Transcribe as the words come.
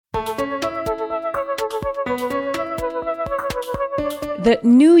The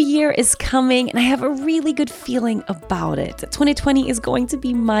new year is coming and I have a really good feeling about it. 2020 is going to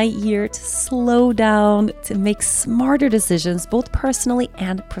be my year to slow down, to make smarter decisions, both personally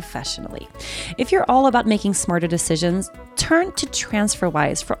and professionally. If you're all about making smarter decisions, turn to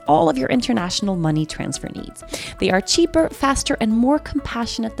TransferWise for all of your international money transfer needs. They are cheaper, faster, and more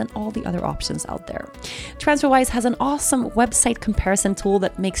compassionate than all the other options out there. TransferWise has an awesome website comparison tool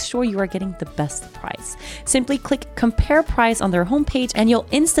that makes sure you are getting the best price. Simply click Compare Price on their homepage and you'll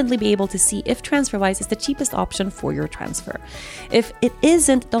instantly be able to see if TransferWise is the cheapest option for your transfer. If it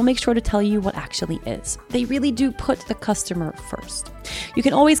isn't, they'll make sure to tell you what actually is. They really do put the customer first. You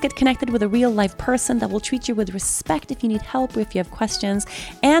can always get connected with a real live person that will treat you with respect if you need help or if you have questions,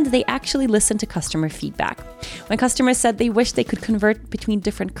 and they actually listen to customer feedback. When customers said they wish they could convert between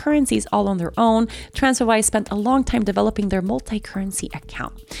different currencies all on their own, TransferWise spent a long time developing their multi-currency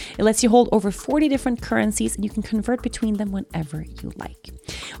account. It lets you hold over 40 different currencies and you can convert between them whenever you like.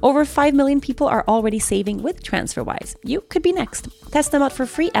 Over 5 million people are already saving with TransferWise. You could be next. Test them out for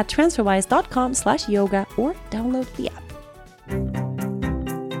free at transferwise.com/yoga or download the app.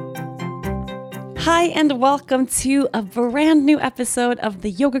 Hi, and welcome to a brand new episode of the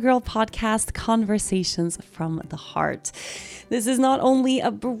Yoga Girl podcast, Conversations from the Heart. This is not only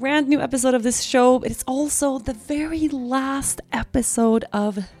a brand new episode of this show, but it's also the very last episode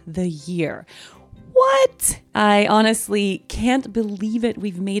of the year. What? I honestly can't believe it.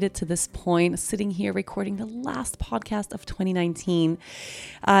 We've made it to this point, sitting here recording the last podcast of 2019.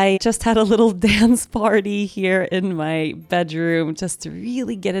 I just had a little dance party here in my bedroom just to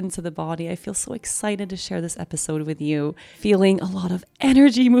really get into the body. I feel so excited to share this episode with you. Feeling a lot of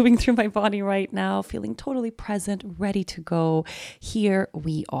energy moving through my body right now, feeling totally present, ready to go. Here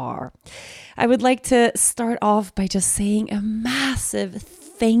we are. I would like to start off by just saying a massive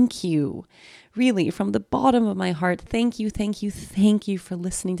thank you. Really, from the bottom of my heart, thank you for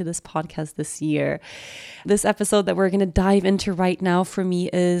listening to this podcast this year. This episode that we're going to dive into right now for me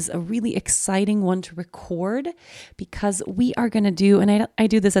is a really exciting one to record because we are going to do, and I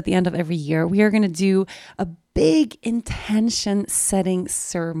do this at the end of every year, we are going to do a big intention setting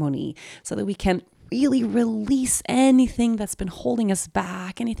ceremony so that we can really release anything that's been holding us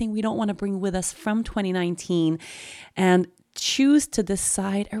back, anything we don't want to bring with us from 2019, and choose to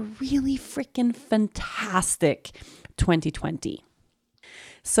decide a really freaking fantastic 2020.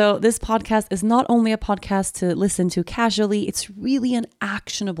 So this podcast is not only a podcast to listen to casually, it's really an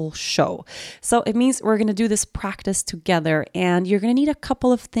actionable show. So it means we're going to do this practice together, and you're going to need a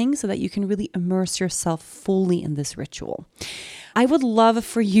couple of things so that you can really immerse yourself fully in this ritual. I would love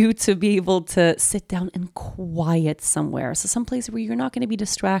for you to be able to sit down in quiet somewhere. So someplace where you're not going to be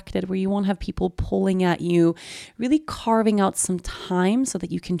distracted, where you won't have people pulling at you, really carving out some time so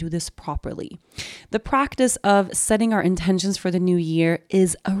that you can do this properly. The practice of setting our intentions for the new year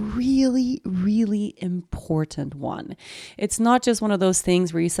is a really, really important one. It's not just one of those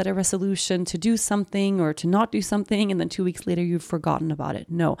things where you set a resolution to do something or to not do something and then 2 weeks later you've forgotten about it.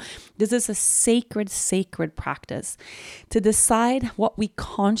 No, this is a sacred practice to decide what we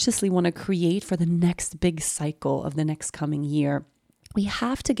consciously want to create for the next big cycle of the next coming year. We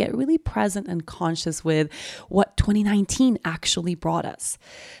have to get really present and conscious with what 2019 actually brought us.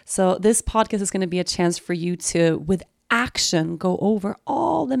 So this podcast is going to be a chance for you to, with action, go over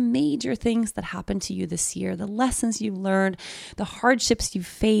all the major things that happened to you this year, the lessons you learned, the hardships you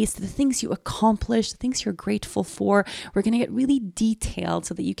faced, the things you accomplished, the things you're grateful for. We're going to get really detailed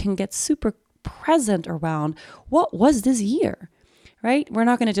so that you can get super present around what was this year, right? We're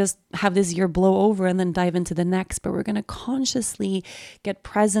not going to just have this year blow over and then dive into the next, but we're going to consciously get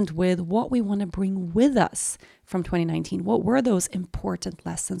present with what we want to bring with us from 2019. What were those important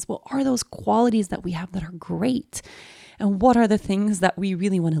lessons? What are those qualities that we have that are great? And what are the things that we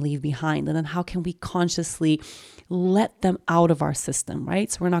really want to leave behind? And then how can we consciously let them out of our system, right?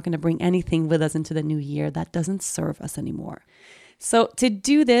 So we're not going to bring anything with us into the new year that doesn't serve us anymore. So to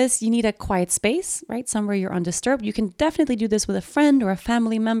do this, you need a quiet space, right? Somewhere you're undisturbed. You can definitely do this with a friend or a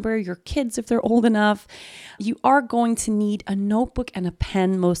family member, your kids if they're old enough. You are going to need a notebook and a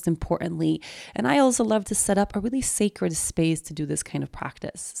pen, most importantly. And I also love to set up a really sacred space to do this kind of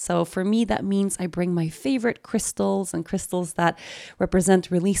practice. So for me, that means I bring my favorite crystals and crystals that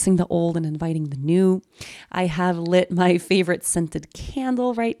represent releasing the old and inviting the new. I have lit my favorite scented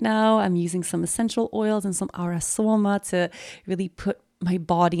candle right now. I'm using some essential oils and some Aura Soma to really put my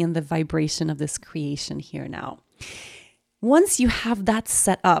body in the vibration of this creation here now. Once you have that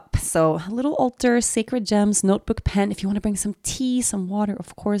set up, so a little altar, sacred gems, notebook, pen, if you want to bring some tea, some water,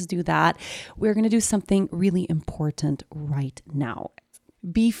 of course, do that. We're going to do something really important right now.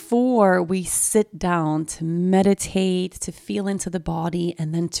 before we sit down to meditate, to feel into the body,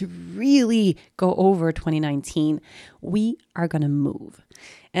 and then to really go over 2019, we are going to move.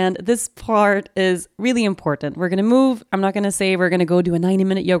 And this part is really important. We're going to move. I'm not going to say we're going to go do a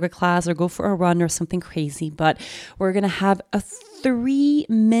 90-minute yoga class or go for a run or something crazy, but we're going to have a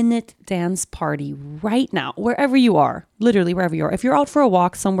 3-minute dance party right now, wherever you are, literally wherever you are. If you're out for a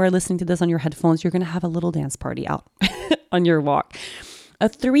walk somewhere listening to this on your headphones, you're going to have a little dance party out on your walk. A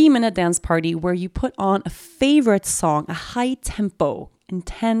 3-minute dance party where you put on a favorite song, a high tempo,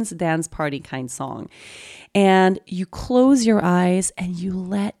 intense dance party kind song, and you close your eyes and you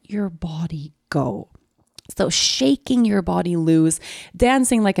let your body go. So shaking your body loose,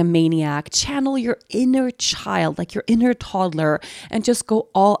 dancing like a maniac, channel your inner child, like your inner toddler, and just go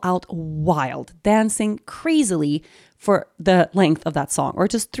all out wild, dancing crazily for the length of that song, or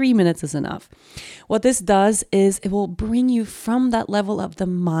just 3 minutes is enough. What this does is it will bring you from that level of the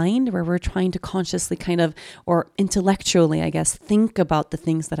mind where we're trying to consciously or intellectually, I guess, think about the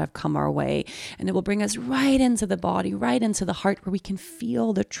things that have come our way. And it will bring us right into the body, right into the heart where we can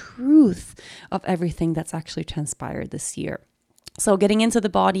feel the truth of everything that's actually transpired this year. So getting into the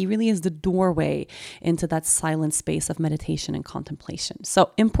body really is the doorway into that silent space of meditation and contemplation.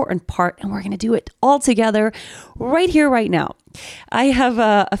 So important part, and we're going to do it all together right here, right now. I have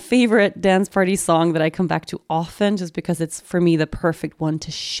a favorite dance party song that I come back to often just because it's, for me, the perfect one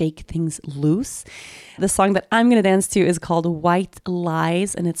to shake things loose. The song that I'm going to dance to is called White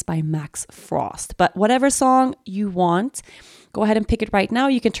Lies, and it's by Max Frost. But whatever song you want, go ahead and pick it right now.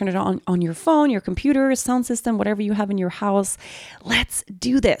 You can turn it on your phone, your computer, sound system, whatever you have in your house. Let's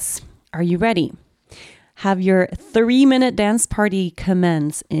do this. Are you ready? Have your 3-minute dance party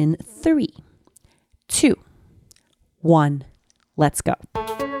commence in 3, 2, 1. Let's go.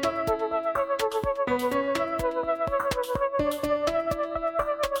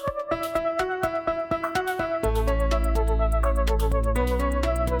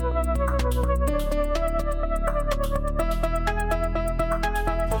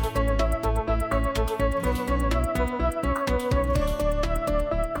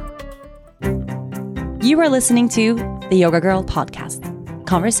 You are listening to the Yoga Girl podcast,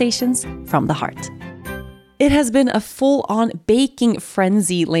 conversations from the heart. It has been a full-on baking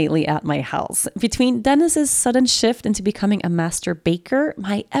frenzy lately at my house. Between Dennis's sudden shift into becoming a master baker,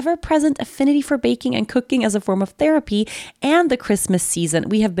 my ever-present affinity for baking and cooking as a form of therapy, and the Christmas season,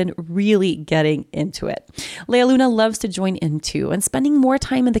 we have been really getting into it. Lea Luna loves to join in too, and spending more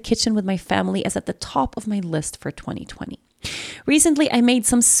time in the kitchen with my family is at the top of my list for 2020. Recently, I made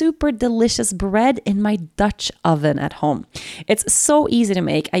some super delicious bread in my Dutch oven at home. It's so easy to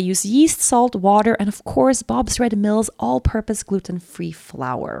make. I use yeast, salt, water, and of course, Bob's Red Mill's all-purpose gluten-free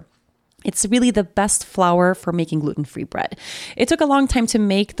flour. It's really the best flour for making gluten-free bread. It took a long time to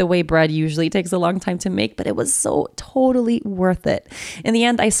make, the way bread usually takes a long time to make, but it was so totally worth it. In the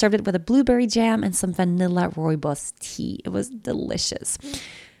end, I served it with a blueberry jam and some vanilla rooibos tea. It was delicious.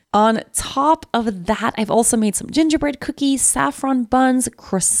 On top of that, I've also made some gingerbread cookies, saffron buns,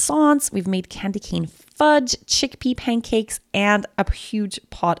 croissants. We've made candy cane fudge, chickpea pancakes, and a huge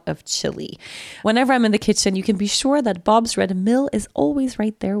pot of chili. Whenever I'm in the kitchen, you can be sure that Bob's Red Mill is always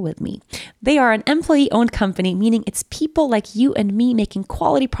right there with me. They are an employee-owned company, meaning it's people like you and me making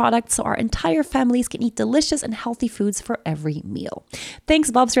quality products so our entire families can eat delicious and healthy foods for every meal.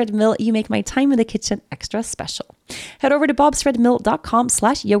 Thanks, Bob's Red Mill. You make my time in the kitchen extra special. Head over to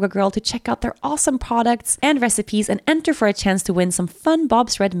bobsredmill.com/yogagirl to check out their awesome products and recipes and enter for a chance to win some fun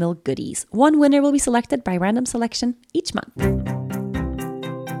Bob's Red Mill goodies. One winner will be selected by random selection each month.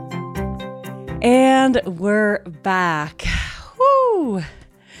 And we're back. Woo!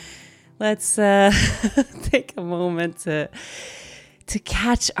 Let's take a moment to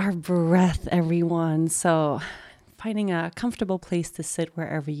catch our breath, everyone. So finding a comfortable place to sit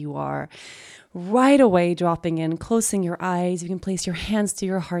wherever you are. Right away, dropping in, closing your eyes. You can place your hands to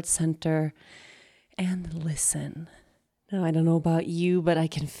your heart center and listen. Now, I don't know about you, but I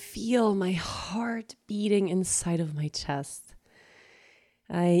can feel my heart beating inside of my chest.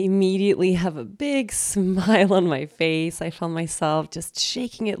 I immediately have a big smile on my face. I found myself just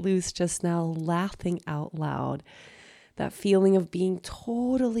shaking it loose just now, laughing out loud. That feeling of being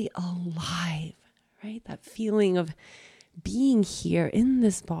totally alive, right? That feeling of being here in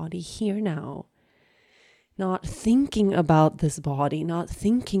this body, here now. Not thinking about this body, not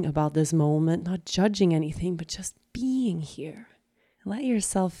thinking about this moment, not judging anything, but just being here. Let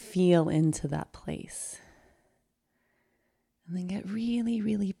yourself feel into that place. And then get really,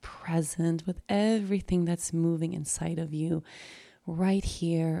 really present with everything that's moving inside of you right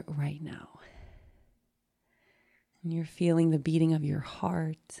here, right now. And you're feeling the beating of your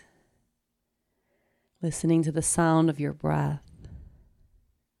heart, listening to the sound of your breath,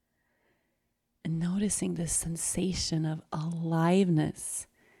 and noticing this sensation of aliveness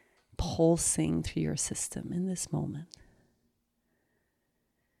pulsing through your system in this moment.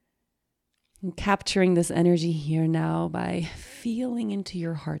 And capturing this energy here now by feeling into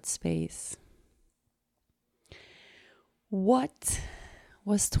your heart space. What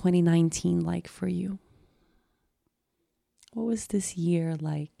was 2019 like for you? What was this year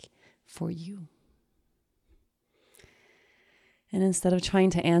like for you? And instead of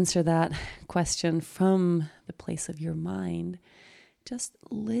trying to answer that question from the place of your mind, just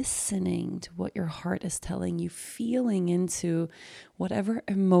listening to what your heart is telling you, feeling into whatever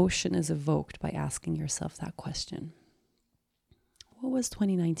emotion is evoked by asking yourself that question. What was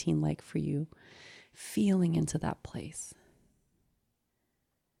 2019 like for you? Feeling into that place.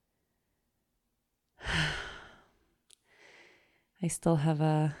 I still have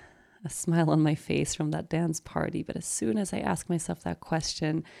a smile on my face from that dance party, but as soon as I ask myself that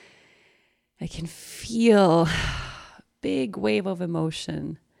question, I can feel big wave of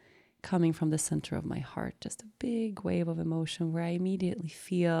emotion coming from the center of my heart, just a big wave of emotion where I immediately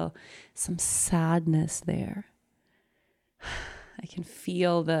feel some sadness there. I can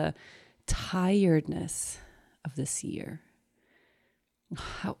feel the tiredness of this year,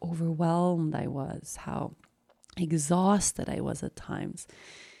 how overwhelmed I was, how exhausted I was at times,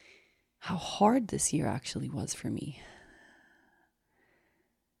 how hard this year actually was for me.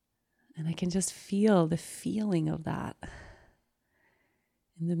 And I can just feel the feeling of that.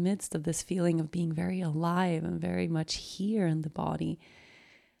 In the midst of this feeling of being very alive and very much here in the body,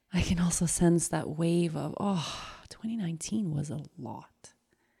 I can also sense that wave of, 2019 was a lot.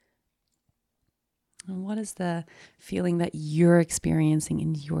 And what is the feeling that you're experiencing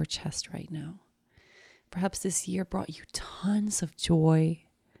in your chest right now? Perhaps this year brought you tons of joy,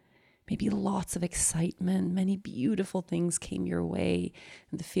 maybe lots of excitement, many beautiful things came your way.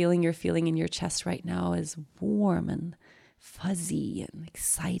 And the feeling you're feeling in your chest right now is warm and fuzzy and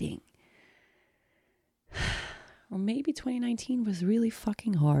exciting. Or maybe 2019 was really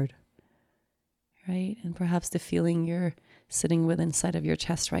fucking hard, right? And perhaps the feeling you're sitting with inside of your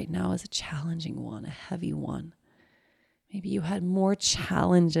chest right now is a challenging one, a heavy one. Maybe you had more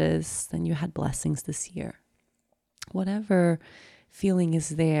challenges than you had blessings this year. Whatever feeling is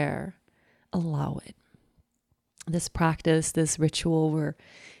there, allow it. This practice, this ritual we're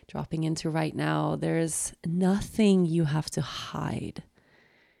dropping into right now, there's nothing you have to hide,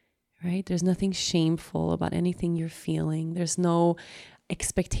 right? There's nothing shameful about anything you're feeling. There's no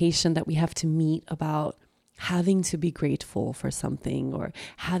expectation that we have to meet about having to be grateful for something or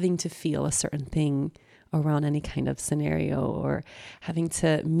having to feel a certain thing around any kind of scenario, or having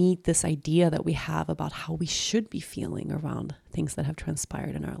to meet this idea that we have about how we should be feeling around things that have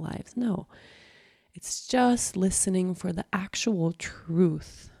transpired in our lives. No, it's just listening for the actual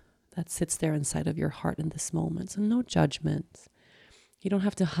truth that sits there inside of your heart in this moment. So no judgment. You don't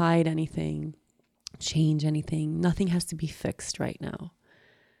have to hide anything, change anything. Nothing has to be fixed right now.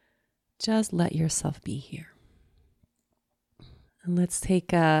 Just let yourself be here. And let's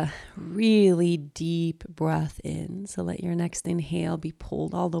take a really deep breath in. So let your next inhale be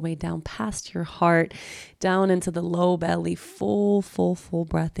pulled all the way down past your heart, down into the low belly, full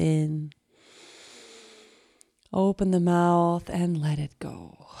breath in. Open the mouth and let it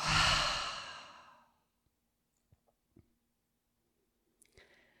go.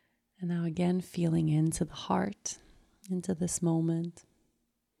 And now again, feeling into the heart, into this moment.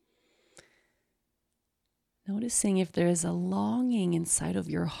 Noticing if there is a longing inside of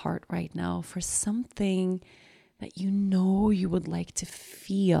your heart right now for something that you know you would like to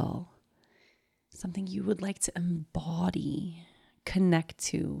feel, something you would like to embody, connect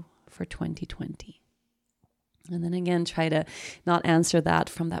to for 2020. And then again, try to not answer that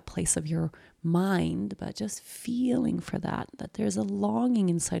from that place of your mind, but just feeling for that there's a longing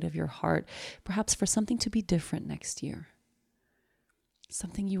inside of your heart, perhaps for something to be different next year.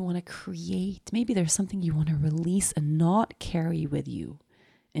 Something you want to create. Maybe there's something you want to release and not carry with you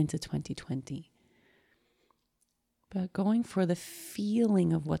into 2020. But going for the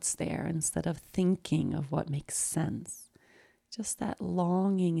feeling of what's there instead of thinking of what makes sense. Just that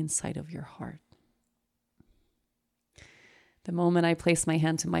longing inside of your heart. The moment I place my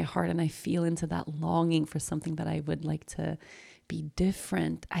hand to my heart and I feel into that longing for something that I would like to be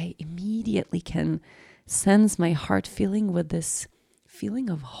different, I immediately can sense my heart filling with this feeling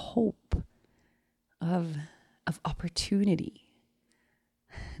of hope, of opportunity,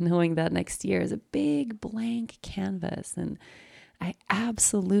 knowing that next year is a big blank canvas and I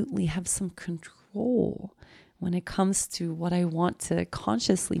absolutely have some control when it comes to what I want to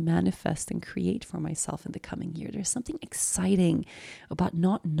consciously manifest and create for myself in the coming year. There's something exciting about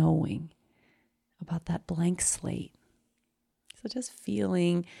not knowing, about that blank slate. So just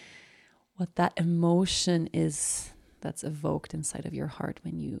feeling what that emotion is that's evoked inside of your heart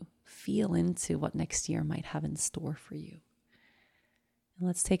when you feel into what next year might have in store for you. And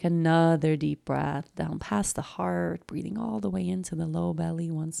let's take another deep breath down past the heart, breathing all the way into the low belly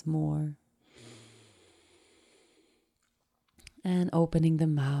once more. And opening the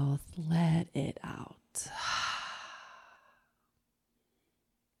mouth, let it out.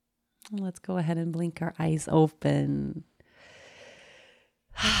 Let's go ahead and blink our eyes open.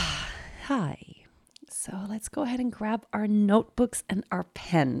 Hi. So let's go ahead and grab our notebooks and our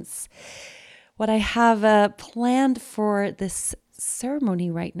pens. What I have planned for this ceremony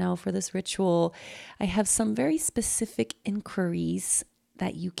right now, for this ritual, I have some very specific inquiries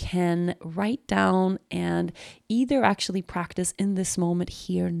that you can write down and either actually practice in this moment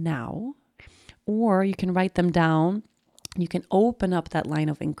here now, or you can write them down. You can open up that line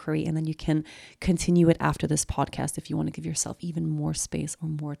of inquiry and then you can continue it after this podcast if you want to give yourself even more space or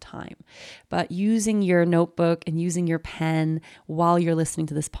more time. But using your notebook and using your pen while you're listening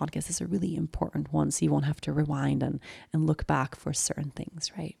to this podcast is a really important one, so you won't have to rewind and look back for certain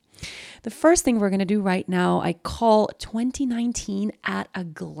things, right? The first thing we're going to do right now, I call 2019 at a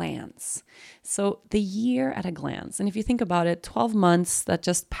glance. So the year at a glance. And if you think about it, 12 months that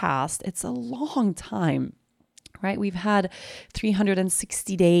just passed, it's a long time. Right? We've had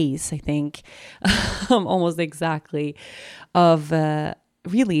 360 days, I think, almost exactly, of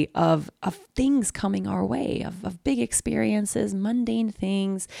things coming our way, of big experiences, mundane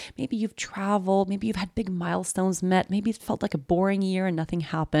things. Maybe you've traveled, maybe you've had big milestones met, maybe it felt like a boring year and nothing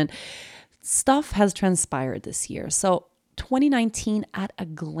happened. Stuff has transpired this year. So 2019 at a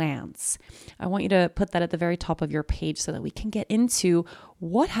glance. I want you to put that at the very top of your page so that we can get into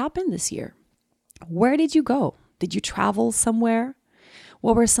what happened this year. Where did you go? Did you travel somewhere?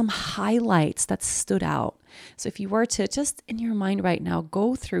 What were some highlights that stood out? So if you were to just in your mind right now,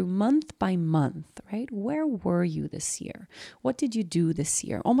 go through month by month, right? Where were you this year? What did you do this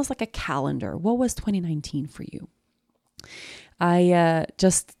year? Almost like a calendar. What was 2019 for you? I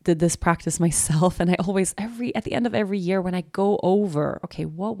just did this practice myself, and I always, at the end of every year when I go over, okay,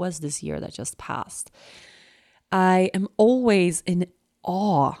 what was this year that just passed? I am always in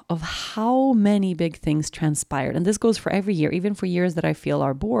awe of how many big things transpired. And this goes for every year, even for years that I feel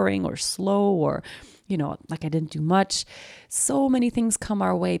are boring or slow or, like I didn't do much. So many things come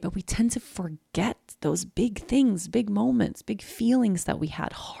our way, but we tend to forget those big things, big moments, big feelings that we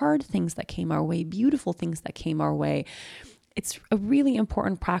had, hard things that came our way, beautiful things that came our way. It's a really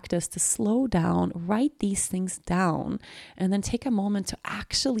important practice to slow down, write these things down, and then take a moment to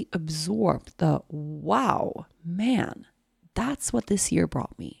actually absorb the, wow, man, that's what this year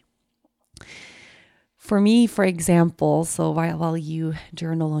brought me. For me, for example, so while you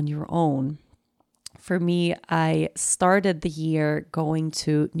journal on your own, for me, I started the year going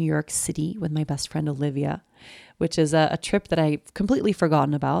to New York City with my best friend Olivia, which is a trip that I've completely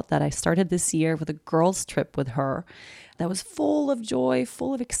forgotten about, that I started this year with a girls' trip with her. That was full of joy,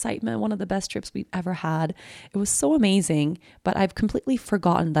 full of excitement, one of the best trips we've ever had. It was so amazing, but I've completely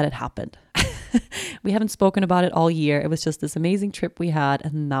forgotten that it happened. We haven't spoken about it all year. It was just this amazing trip we had,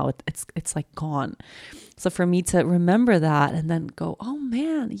 and now it's like gone. So for me to remember that and then go, oh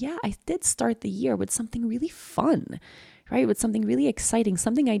man, yeah, I did start the year with something really fun, right? With something really exciting,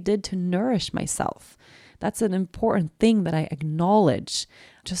 something I did to nourish myself. That's an important thing that I acknowledge,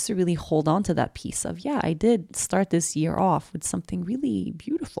 just to really hold on to that piece of, yeah, I did start this year off with something really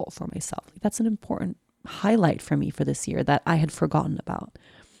beautiful for myself. That's an important highlight for me for this year that I had forgotten about.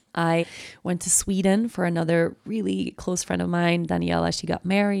 I went to Sweden for another really close friend of mine, Daniela. She got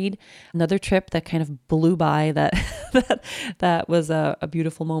married. Another trip that kind of blew by, that was a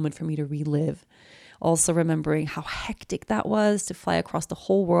beautiful moment for me to relive. Also remembering how hectic that was to fly across the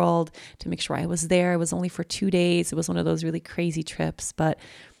whole world to make sure I was there. It was only for 2 days. It was one of those really crazy trips, but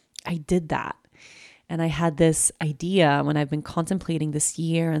I did that. And I had this idea when I've been contemplating this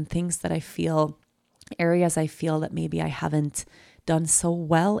year and things that I feel, areas I feel that maybe I haven't done so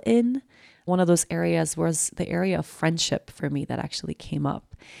well in. One of those areas was the area of friendship for me that actually came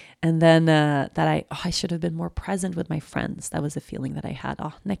up. And then that I should have been more present with my friends. That was a feeling that I had.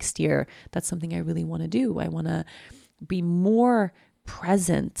 Next year, that's something I really want to do. I want to be more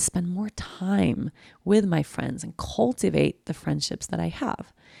present, spend more time with my friends and cultivate the friendships that I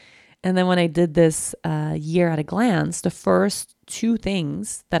have. And then when I did this year at a glance, the first 2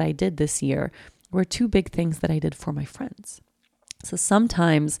 things that I did this year were 2 big things that I did for my friends. So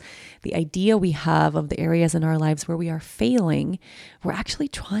sometimes the idea we have of the areas in our lives where we are failing, we're actually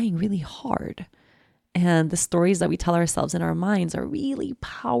trying really hard. And the stories that we tell ourselves in our minds are really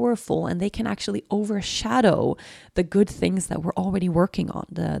powerful, and they can actually overshadow the good things that we're already working on,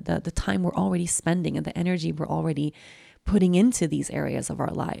 the time we're already spending and the energy we're already putting into these areas of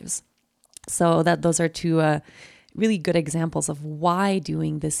our lives. So those are two really good examples of why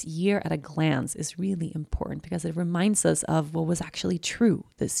doing this year at a glance is really important, because it reminds us of what was actually true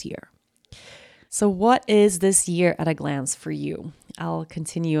this year. So what is this year at a glance for you? I'll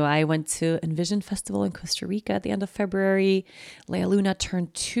continue. I went to Envision Festival in Costa Rica at the end of February. Lea Luna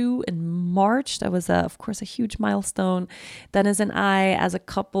turned 2 in March. That was, of course, a huge milestone. Dennis and I, as a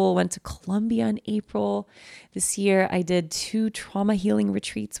couple, went to Colombia in April. This year, I did 2 trauma healing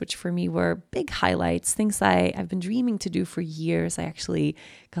retreats, which for me were big highlights, things I've been dreaming to do for years. I actually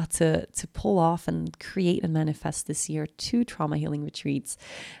got to pull off and create and manifest this year 2 trauma healing retreats.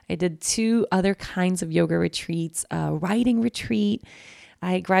 I did 2 other kinds of yoga retreats, a writing retreat.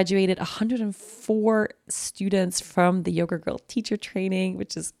 I graduated 104 students from the Yoga Girl teacher training,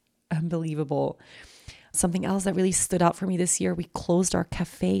 which is unbelievable. Something else that really stood out for me this year, we closed our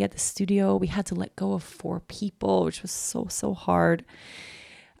cafe at the studio. We had to let go of 4 people, which was so hard.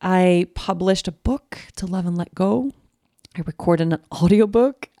 I published a book, To Love and Let Go. I recorded an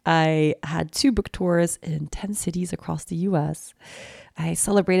audiobook. I had 2 book tours in 10 cities across the US. I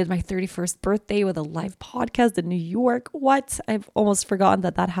celebrated my 31st birthday with a live podcast in New York. What? I've almost forgotten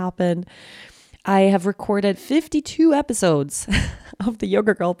that happened. I have recorded 52 episodes of the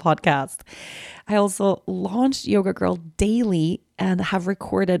Yoga Girl podcast. I also launched Yoga Girl Daily and have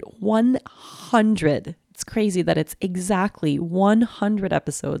recorded 100. It's crazy that it's exactly 100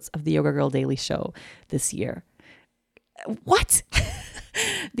 episodes of the Yoga Girl Daily show this year. What?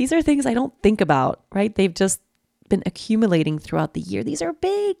 These are things I don't think about, right? They've just been accumulating throughout the year. These are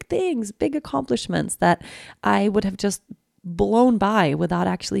big things, big accomplishments that I would have just blown by without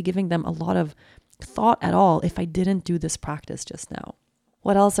actually giving them a lot of thought at all if I didn't do this practice just now.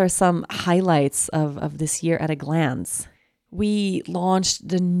 What else are some highlights of this year at a glance? We launched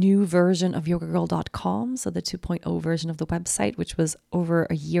the new version of yogagirl.com, so the 2.0 version of the website, which was over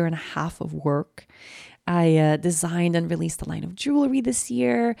a year and a half of work. I designed and released a line of jewelry this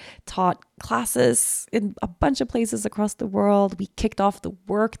year, taught classes in a bunch of places across the world. We kicked off the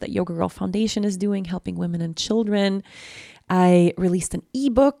work that Yoga Girl Foundation is doing, helping women and children. I released an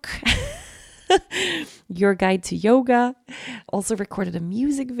ebook, Your Guide to Yoga. Also recorded a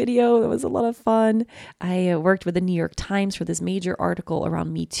music video. That was a lot of fun. I worked with the New York Times for this major article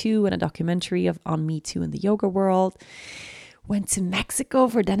around Me Too and a documentary on Me Too in the yoga world. Went to Mexico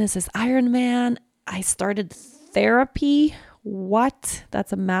for Dennis's Ironman. I started therapy. What?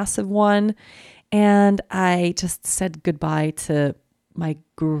 That's a massive one. And I just said goodbye to my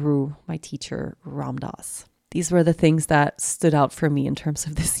guru, my teacher, Ram Dass. These were the things that stood out for me in terms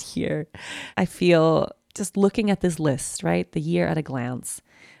of this year. I feel just looking at this list, right? The year at a glance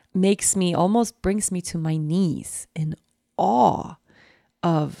almost brings me to my knees in awe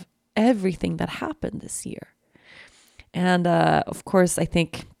of everything that happened this year. And of course, I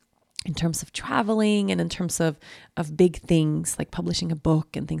think in terms of traveling and in terms of big things like publishing a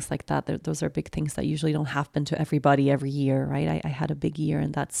book and things like that, those are big things that usually don't happen to everybody every year, right? I had a big year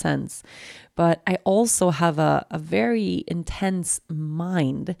in that sense. But I also have a very intense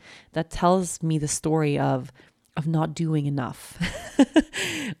mind that tells me the story of not doing enough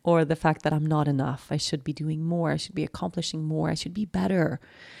or the fact that I'm not enough. I should be doing more. I should be accomplishing more. I should be better.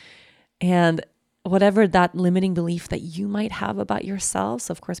 And whatever that limiting belief that you might have about yourselves,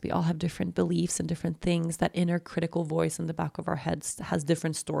 of course, we all have different beliefs and different things. That inner critical voice in the back of our heads has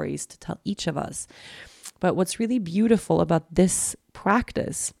different stories to tell each of us. But what's really beautiful about this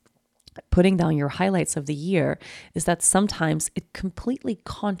practice, putting down your highlights of the year, is that sometimes it completely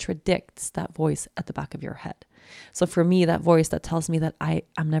contradicts that voice at the back of your head. So for me, that voice that tells me that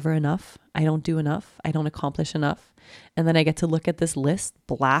I'm never enough, I don't do enough, I don't accomplish enough. And then I get to look at this list,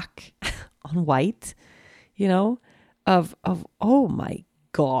 black on white, of oh my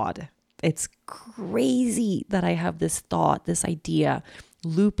God, it's crazy that I have this thought, this idea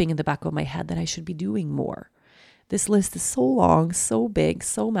looping in the back of my head that I should be doing more. This list is so long, so big,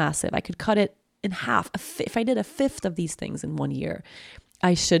 so massive. I could cut it in half. If I did a fifth of these things in one year,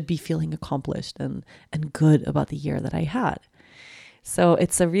 I should be feeling accomplished and good about the year that I had. So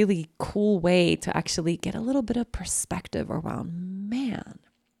it's a really cool way to actually get a little bit of perspective around, man,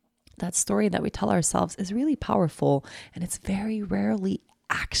 that story that we tell ourselves is really powerful, and it's very rarely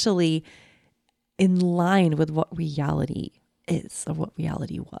actually in line with what reality is or what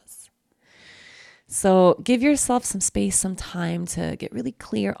reality was. So give yourself some space, some time to get really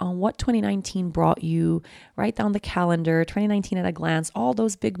clear on what 2019 brought you. Write down the calendar, 2019 at a glance, all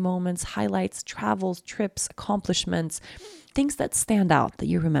those big moments, highlights, travels, trips, accomplishments, things that stand out that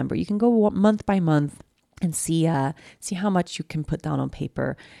you remember. You can go month by month and see how much you can put down on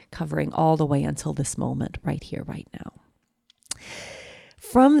paper, covering all the way until this moment right here, right now.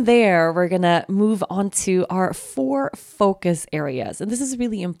 From there, we're going to move on to our 4 focus areas. And this is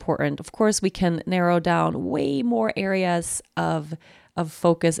really important. Of course, we can narrow down way more areas of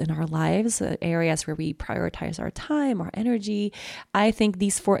focus in our lives, areas where we prioritize our time, our energy. I think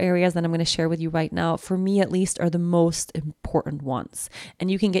these 4 areas that I'm going to share with you right now, for me at least, are the most important ones.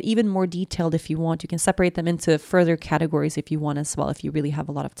 And you can get even more detailed if you want. You can separate them into further categories if you want as well, if you really have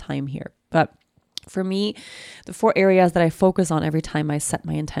a lot of time here. But for me, the 4 areas that I focus on every time I set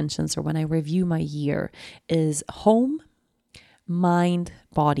my intentions or when I review my year is home, mind,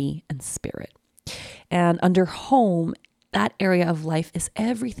 body, and spirit. And under home, that area of life is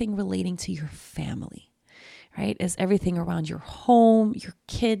everything relating to your family, right? Is everything around your home, your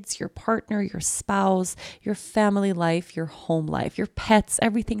kids, your partner, your spouse, your family life, your home life, your pets,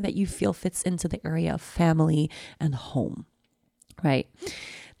 everything that you feel fits into the area of family and home, right?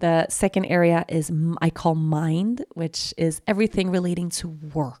 The second area is I call mind, which is everything relating to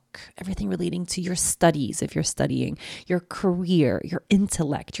work, everything relating to your studies, if you're studying, your career, your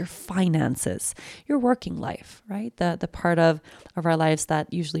intellect, your finances, your working life, right? The part of our lives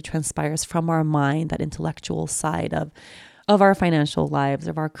that usually transpires from our mind, that intellectual side of our financial lives,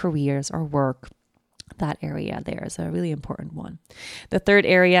 of our careers, our work. That area there is a really important one. The third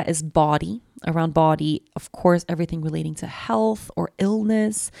area is body. Around body, of course, everything relating to health or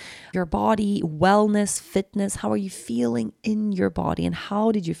illness, your body, wellness, fitness. How are you feeling in your body and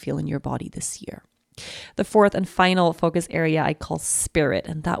how did you feel in your body this year? The fourth and final focus area I call spirit,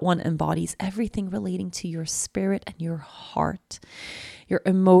 and that one embodies everything relating to your spirit and your heart, your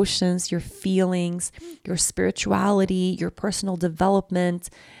emotions, your feelings, your spirituality, your personal development.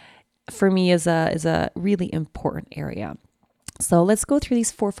 For me is a really important area. So let's go through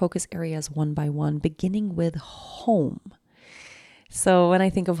these 4 focus areas one by one, beginning with home. So when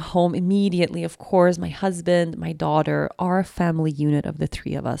I think of home, immediately, of course, my husband, my daughter, our family unit of the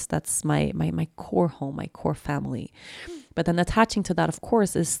 3 of us. That's my core home, my core family. But then attaching to that, of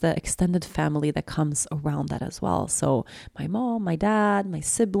course, is the extended family that comes around that as well. So my mom, my dad, my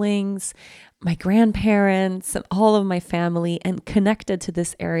siblings, my grandparents, and all of my family. And connected to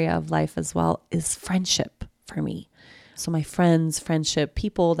this area of life as well is friendship for me. So my friends, friendship,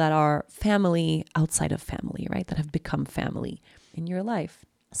 people that are family outside of family, right? That have become family in your life.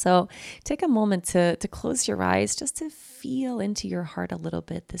 So take a moment to close your eyes just to feel into your heart a little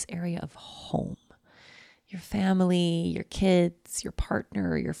bit this area of home. Your family, your kids, your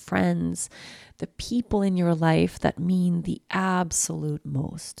partner, your friends, the people in your life that mean the absolute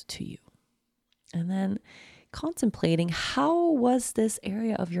most to you. And then contemplating, how was this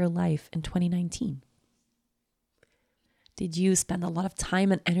area of your life in 2019? Did you spend a lot of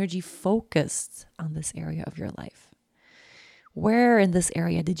time and energy focused on this area of your life? Where in this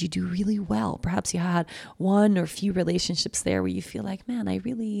area did you do really well? Perhaps you had one or few relationships there where you feel like, man, I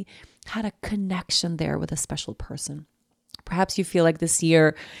really had a connection there with a special person. Perhaps you feel like this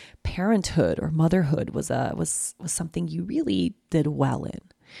year, parenthood or motherhood was something you really did well in.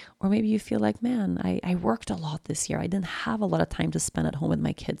 Or maybe you feel like, man, I worked a lot this year. I didn't have a lot of time to spend at home with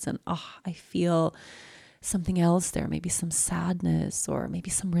my kids. And I feel something else there, maybe some sadness or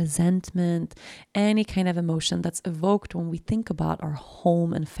maybe some resentment, any kind of emotion that's evoked when we think about our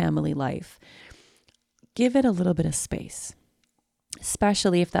home and family life. Give it a little bit of space,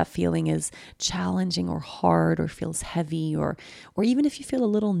 especially if that feeling is challenging or hard or feels heavy, or even if you feel a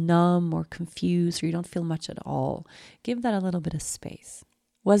little numb or confused or you don't feel much at all. Give that a little bit of space.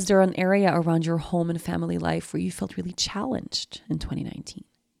 Was there an area around your home and family life where you felt really challenged in 2019?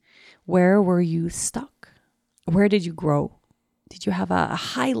 Where were you stuck? Where did you grow? Did you have a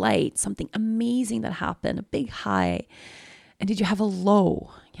highlight, something amazing that happened, a big high? And did you have a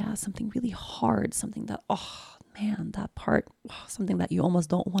low? Yeah, something really hard, something that, that part, something that you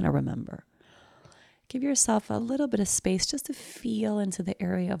almost don't want to remember. Give yourself a little bit of space just to feel into the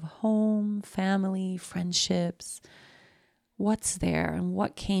area of home, family, friendships. What's there and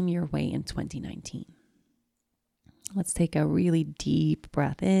what came your way in 2019? Let's take a really deep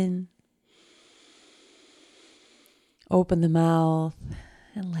breath in. Open the mouth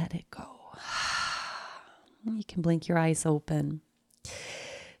and let it go. You can blink your eyes open.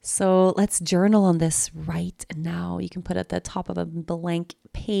 So let's journal on this right now. You can put at the top of a blank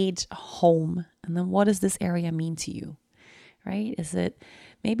page, home. And then what does this area mean to you? Right? Is it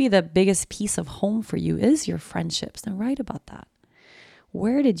Maybe the biggest piece of home for you is your friendships. Then write about that.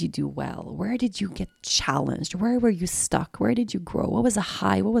 Where did you do well? Where did you get challenged? Where were you stuck? Where did you grow? What was a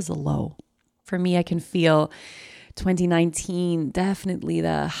high? What was a low? For me, I can feel 2019, definitely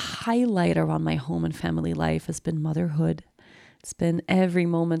the highlight around my home and family life has been motherhood. It's been every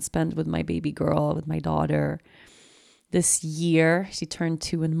moment spent with my baby girl, with my daughter. This year, she turned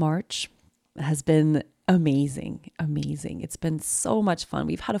 2 in March, has been amazing. It's been so much fun.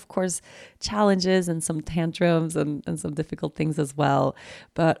 We've had, of course, challenges and some tantrums and some difficult things as well.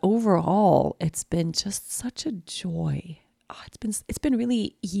 But overall, it's been just such a joy. It's been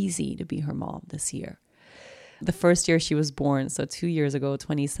really easy to be her mom this year. The first year she was born, so 2 years ago,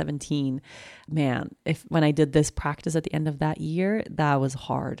 2017, man, when I did this practice at the end of that year, that was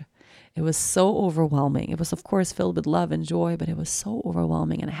hard. It was so overwhelming. It was, of course, filled with love and joy, but it was so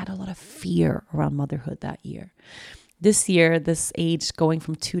overwhelming. And I had a lot of fear around motherhood that year. This year, this age going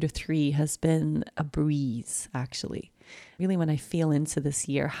from 2 to 3 has been a breeze, actually. Really, when I feel into this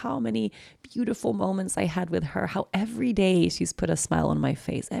year, how many beautiful moments I had with her, how every day she's put a smile on my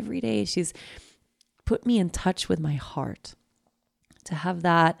face. Every day she's put me in touch with my heart. To have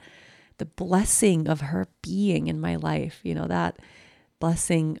that, the blessing of her being in my life, that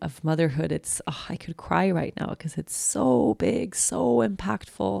blessing of motherhood, I could cry right now because it's so big, so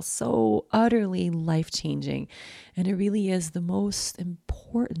impactful, so utterly life-changing. And it really is the most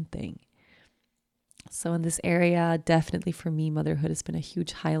important thing. So in this area, definitely for me, motherhood has been a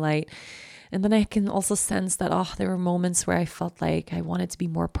huge highlight. And then I can also sense that, there were moments where I felt like I wanted to be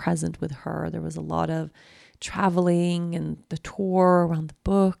more present with her. There was a lot of traveling and the tour around the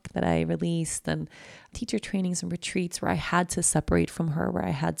book that I released and teacher trainings and retreats where I had to separate from her, where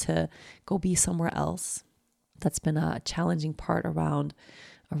I had to go be somewhere else. That's been a challenging part around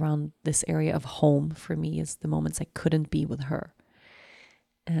this area of home for me, is the moments I couldn't be with her.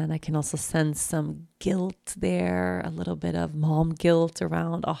 And I can also sense some guilt there, a little bit of mom guilt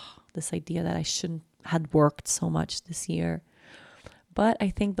around, this idea that I shouldn't had worked so much this year. But I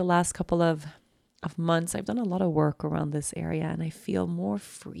think the last couple of months, I've done a lot of work around this area and I feel more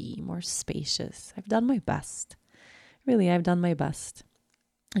free, more spacious. I've done my best. Really, I've done my best.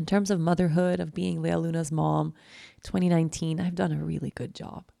 In terms of motherhood, of being Lea Luna's mom, 2019, I've done a really good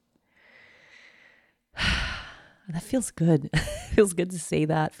job. That feels good. Feels good to say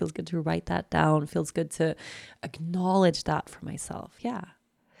that. Feels good to write that down. Feels good to acknowledge that for myself. Yeah.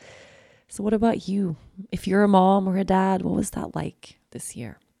 So what about you? If you're a mom or a dad, what was that like this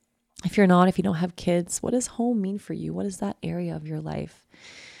year? If you're not, if you don't have kids, what does home mean for you? What is that area of your life?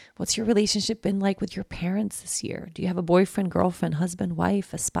 What's your relationship been like with your parents this year? Do you have a boyfriend, girlfriend, husband,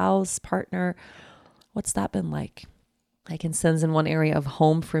 wife, a spouse, partner? What's that been like? I can sense in one area of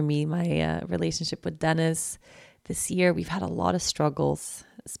home for me, my relationship with Dennis. This year, we've had a lot of struggles,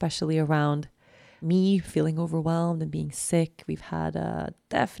 especially around me feeling overwhelmed and being sick. We've had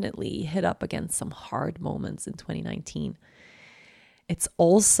definitely hit up against some hard moments in 2019. It's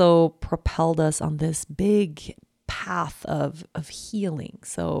also propelled us on this big path of healing.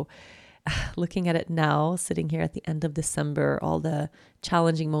 So looking at it now, sitting here at the end of December, all the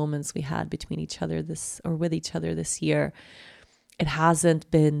challenging moments we had between each other with each other this year, it hasn't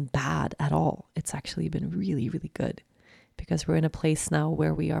been bad at all. It's actually been really, really good because we're in a place now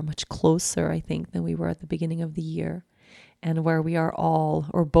where we are much closer, I think, than we were at the beginning of the year, and where we are all,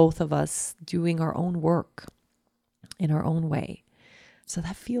 or both of us, doing our own work in our own way. So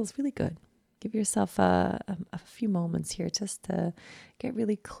that feels really good. Give yourself a few moments here just to get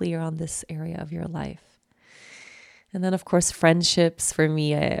really clear on this area of your life. And then, of course, friendships. For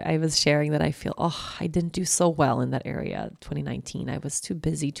me, I was sharing that I feel, I didn't do so well in that area 2019. I was too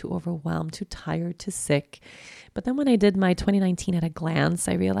busy, too overwhelmed, too tired, too sick. But then when I did my 2019 at a glance,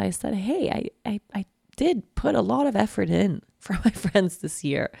 I realized that, hey, I did put a lot of effort in for my friends this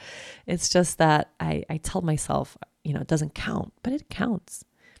year. It's just that I tell myself, it doesn't count, but it counts.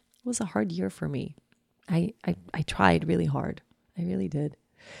 It was a hard year for me. I tried really hard. I really did.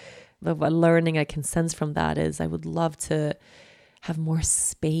 But what learning I can sense from that is I would love to have more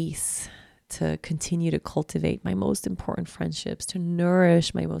space to continue to cultivate my most important friendships, to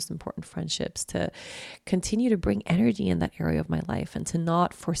nourish my most important friendships, to continue to bring energy in that area of my life, and to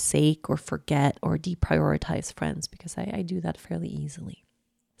not forsake or forget or deprioritize friends, because I do that fairly easily.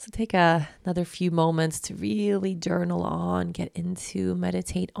 So take another few moments to really journal on, get into,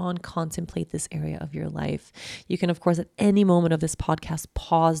 meditate on, contemplate this area of your life. You can, of course, at any moment of this podcast,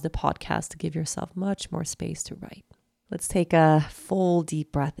 pause the podcast to give yourself much more space to write. Let's take a full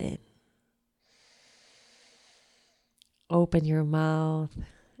deep breath in. Open your mouth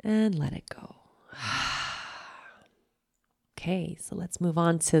and let it go. Okay, so let's move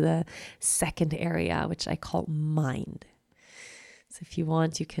on to the second area, which I call mind. So if you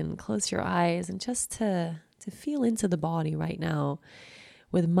want, you can close your eyes and just to feel into the body right now.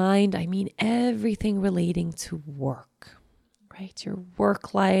 With mind, I mean everything relating to work, right? Your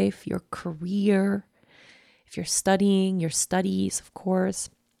work life, your career, if you're studying, your studies, of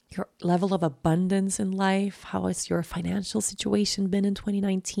course, your level of abundance in life. How has your financial situation been in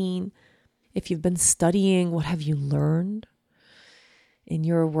 2019? If you've been studying, what have you learned? In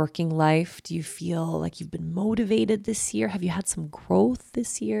your working life, do you feel like you've been motivated this year? Have you had some growth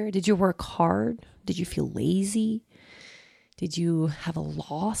this year? Did you work hard? Did you feel lazy? Did you have a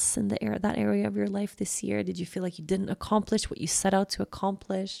loss in that area of your life this year? Did you feel like you didn't accomplish what you set out to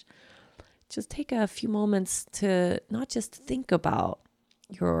accomplish? Just take a few moments to not just think about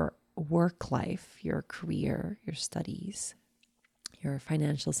your work life, your career, your studies, your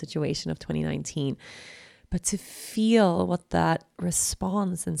financial situation of 2019, but to feel what that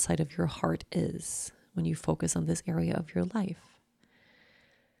response inside of your heart is when you focus on this area of your life.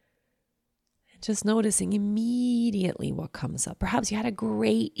 And just noticing immediately what comes up. Perhaps you had a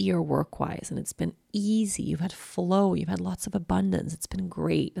great year work-wise and it's been easy. You've had flow. You've had lots of abundance. It's been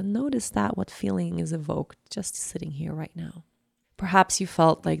great. And notice that what feeling is evoked just sitting here right now. Perhaps you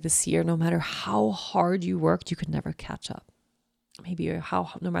felt like this year, no matter how hard you worked, you could never catch up. Maybe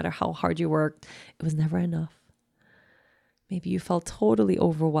no matter how hard you worked, it was never enough. Maybe you felt totally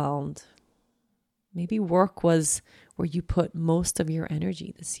overwhelmed. Maybe work was where you put most of your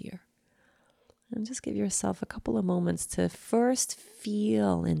energy this year. And just give yourself a couple of moments to first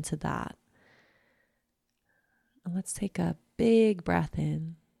feel into that. And let's take a big breath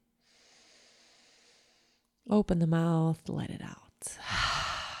in. Open the mouth, let it out.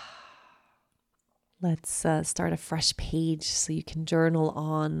 Let's start a fresh page so you can journal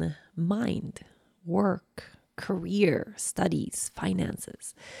on mind, work, career, studies,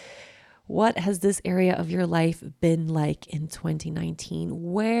 finances. What has this area of your life been like in 2019?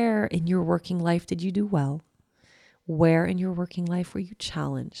 Where in your working life did you do well? Where in your working life were you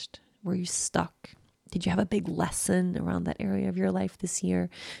challenged? Were you stuck? Did you have a big lesson around that area of your life this year?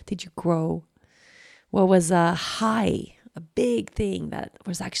 Did you grow? What was a high, a big thing that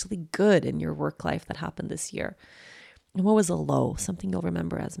was actually good in your work life that happened this year? And what was a low, something you'll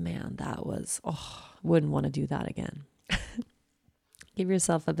remember as, man, that was, wouldn't want to do that again. Give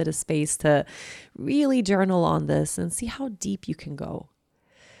yourself a bit of space to really journal on this and see how deep you can go.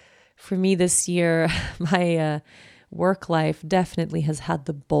 For me this year, my work life definitely has had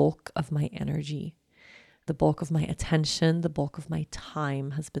the bulk of my energy. The bulk of my attention, the bulk of my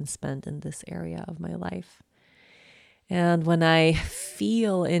time has been spent in this area of my life. And when I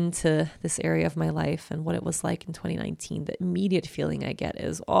feel into this area of my life and what it was like in 2019, the immediate feeling I get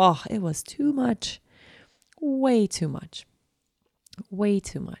is, it was too much, way too much, way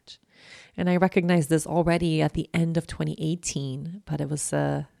too much. And I recognized this already at the end of 2018, but it was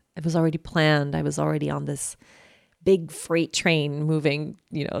already planned. I was already on this big freight train moving,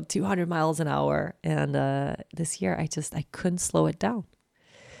 200 miles an hour. And this year, I couldn't slow it down.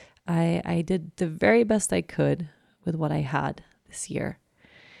 I did the very best I could with what I had this year.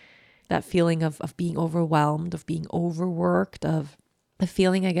 That feeling of being overwhelmed, of being overworked, of the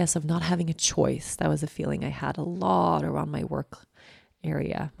feeling, I guess, of not having a choice. That was a feeling I had a lot around my work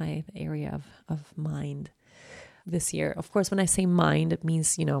area, my area of mind this year. Of course, when I say mind, it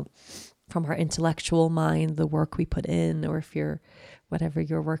means, from our intellectual mind, the work we put in, or if you're, whatever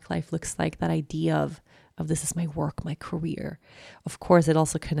your work life looks like, that idea of this is my work, my career. Of course, it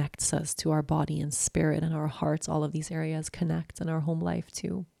also connects us to our body and spirit and our hearts. All of these areas connect in our home life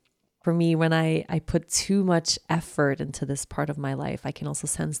too. For me, when I put too much effort into this part of my life, I can also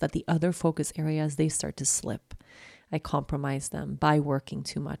sense that the other focus areas, they start to slip. I compromise them by working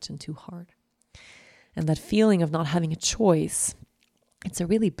too much and too hard. And that feeling of not having a choice, it's a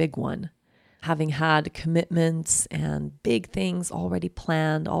really big one. Having had commitments and big things already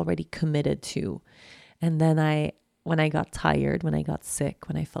planned, already committed to. And then when I got tired, when I got sick,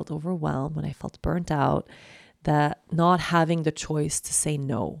 when I felt overwhelmed, when I felt burnt out, that not having the choice to say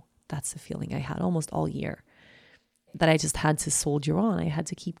no, that's the feeling I had almost all year. That I just had to soldier on. I had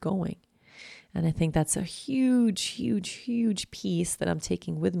to keep going. And I think that's a huge, huge, huge piece that I'm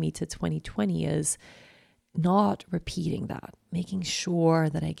taking with me to 2020 is not repeating that, making sure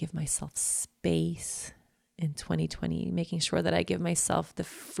that I give myself space in 2020, making sure that I give myself the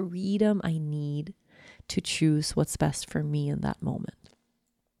freedom I need to choose what's best for me in that moment.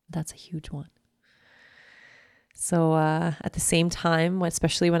 That's a huge one. So at the same time,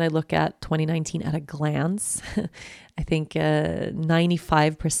 especially when I look at 2019 at a glance, I think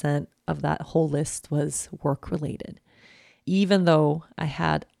 95% of that whole list was work related. Even though I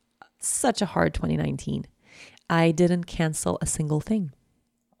had such a hard 2019, I didn't cancel a single thing.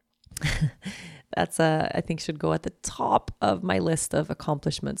 That's I think should go at the top of my list of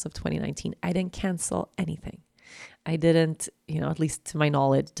accomplishments of 2019. I didn't cancel anything. I didn't, at least to my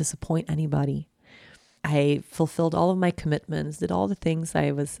knowledge, disappoint anybody. I fulfilled all of my commitments, did all the things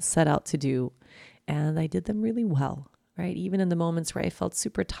I was set out to do, and I did them really well, right? Even in the moments where I felt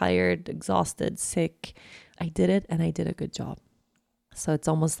super tired, exhausted, sick, I did it and I did a good job. So it's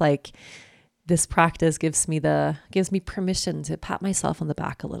almost like this practice gives me permission to pat myself on the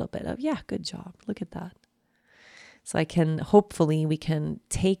back a little bit of, yeah, good job. Look at that. So we can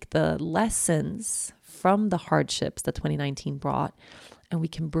take the lessons from the hardships that 2019 brought, and we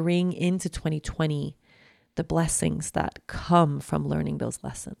can bring into 2020 the blessings that come from learning those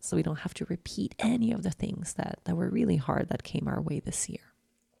lessons. So we don't have to repeat any of the things that were really hard that came our way this year.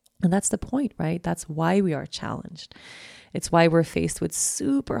 And that's the point, right? That's why we are challenged. It's why we're faced with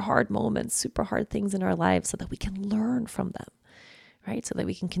super hard moments, super hard things in our lives, so that we can learn from them, right? So that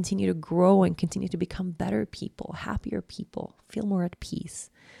we can continue to grow and continue to become better people, happier people, feel more at peace.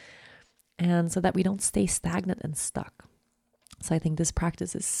 And so that we don't stay stagnant and stuck. So I think this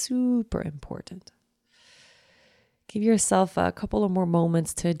practice is super important. Give yourself a couple of more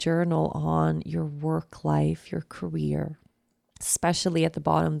moments to journal on your work life, your career, especially at the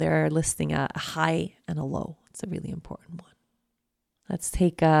bottom there, listing a high and a low. It's a really important one. Let's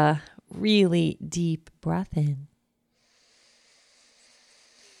take a really deep breath in.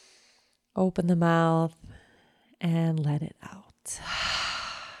 Open the mouth and let it out.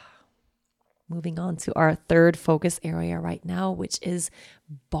 Moving on to our third focus area right now, which is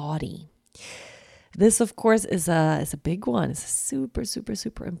body. This, of course, is a big one. It's a super, super,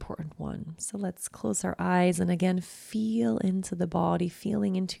 super important one. So let's close our eyes and again, feel into the body,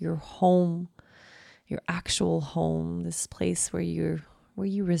 feeling into your home, your actual home, this place where you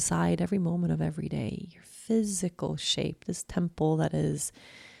reside every moment of every day, your physical shape, this temple that is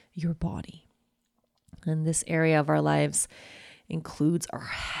your body. And this area of our lives includes our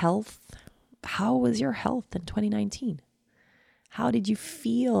health. How was your health in 2019? How did you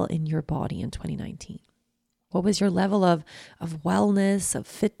feel in your body in 2019? What was your level of wellness, of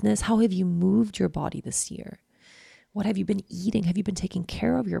fitness? How have you moved your body this year? What have you been eating? Have you been taking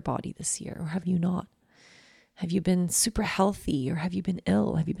care of your body this year, or have you not? Have you been super healthy, or have you been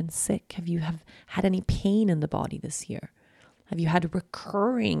ill? Have you been sick? Have you had any pain in the body this year? Have you had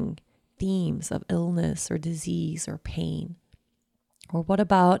recurring themes of illness or disease or pain? Or what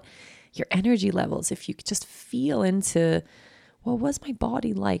about your energy levels? If you could just feel into, what was my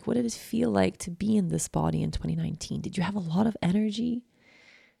body like? What did it feel like to be in this body in 2019? Did you have a lot of energy?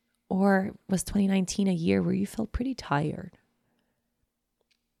 Or was 2019 a year where you felt pretty tired?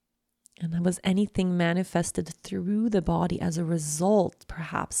 And was anything manifested through the body as a result,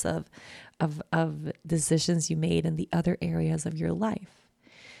 perhaps, of decisions you made in the other areas of your life?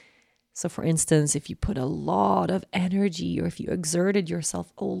 So for instance, if you put a lot of energy, or if you exerted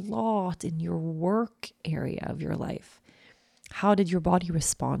yourself a lot in your work area of your life, how did your body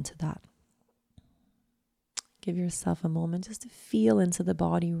respond to that? Give yourself a moment just to feel into the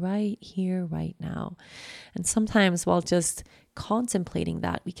body right here, right now. And sometimes while just contemplating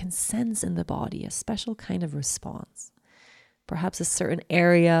that, we can sense in the body a special kind of response. Perhaps a certain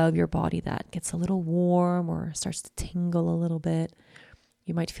area of your body that gets a little warm or starts to tingle a little bit.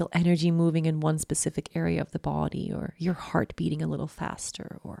 You might feel energy moving in one specific area of the body, or your heart beating a little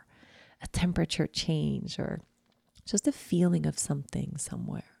faster, or a temperature change, or just a feeling of something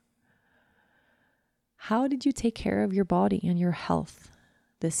somewhere. How did you take care of your body and your health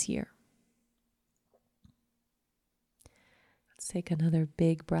this year? Let's take another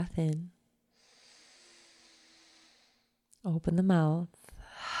big breath in. Open the mouth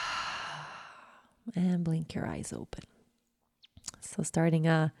and blink your eyes open. So starting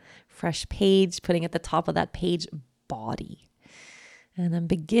a fresh page, putting at the top of that page, body. And I'm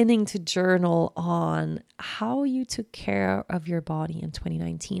beginning to journal on how you took care of your body in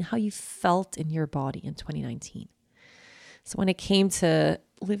 2019, how you felt in your body in 2019. So when it came to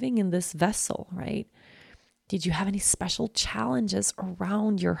living in this vessel, right? Did you have any special challenges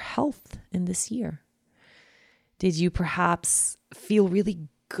around your health in this year? Did you perhaps feel really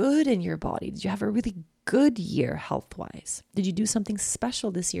good in your body? Did you have a really good year health-wise? Did you do something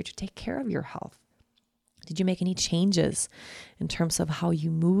special this year to take care of your health? Did you make any changes in terms of how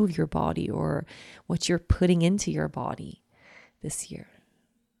you move your body or what you're putting into your body this year?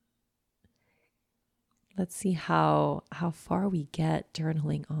 Let's see how far we get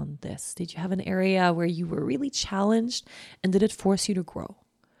journaling on this. Did you have an area where you were really challenged, and did it force you to grow?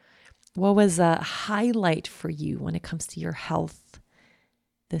 What was a highlight for you when it comes to your health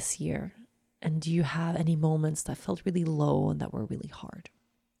this year? And do you have any moments that felt really low and that were really hard?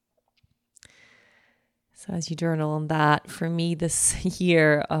 So as you journal on that, for me, this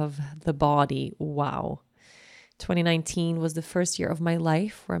year of the body, wow. 2019 was the first year of my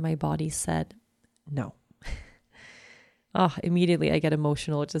life where my body said no. Immediately I get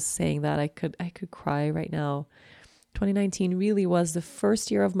emotional just saying that. I could cry right now. 2019 really was the first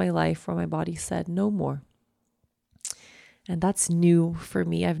year of my life where my body said no more. And that's new for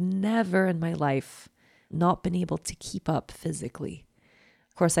me. I've never in my life not been able to keep up physically.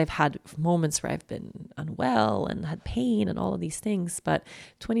 Of course, I've had moments where I've been unwell and had pain and all of these things, but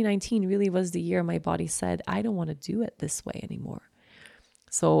 2019 really was the year my body said, I don't want to do it this way anymore.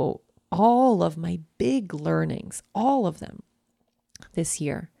 So all of my big learnings, all of them this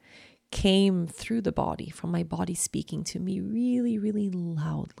year came through the body, from my body speaking to me really, really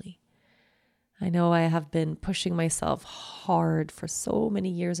loudly. I know I have been pushing myself hard for so many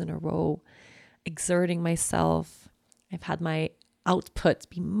years in a row, exerting myself. I've had my output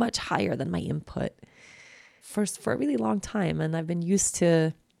be much higher than my input for a really long time. And I've been used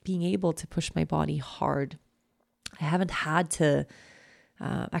to being able to push my body hard. I haven't had to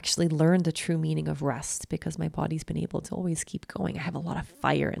actually learn the true meaning of rest because my body's been able to always keep going. I have a lot of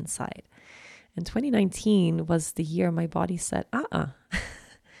fire inside. And 2019 was the year my body said,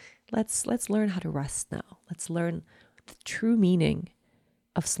 let's learn how to rest now. Let's learn the true meaning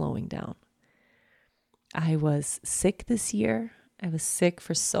of slowing down. I was sick this year. I was sick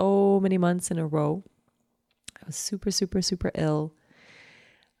for so many months in a row. I was super, super, super ill.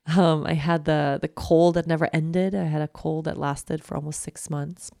 I had the cold that never ended. I had a cold that lasted for almost 6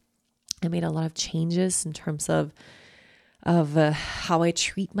 months. I made a lot of changes in terms of how I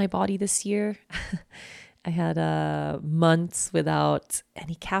treat my body this year. I had months without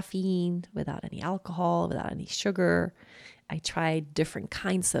any caffeine, without any alcohol, without any sugar. I tried different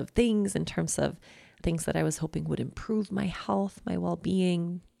kinds of things in terms of things that I was hoping would improve my health, my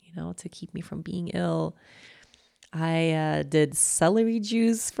well-being, to keep me from being ill. I did celery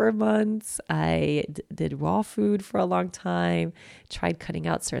juice for months. I did raw food for a long time, tried cutting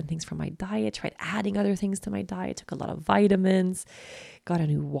out certain things from my diet, tried adding other things to my diet, took a lot of vitamins, got a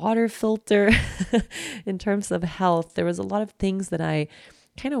new water filter. In terms of health, there was a lot of things that I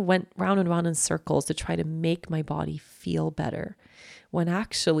kind of went round and round in circles to try to make my body feel better, when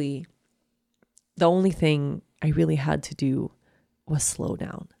actually the only thing I really had to do was slow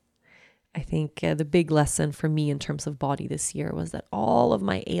down. I think the big lesson for me in terms of body this year was that all of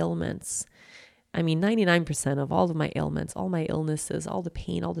my ailments, 99% of all of my ailments, all my illnesses, all the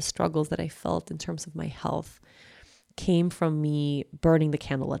pain, all the struggles that I felt in terms of my health came from me burning the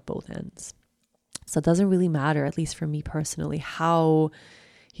candle at both ends. So it doesn't really matter, at least for me personally, how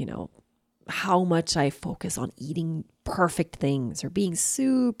much I focus on eating perfect things or being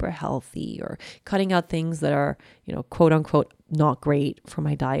super healthy or cutting out things that are, quote unquote, not great for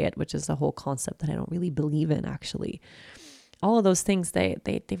my diet, which is the whole concept that I don't really believe in actually. All of those things, they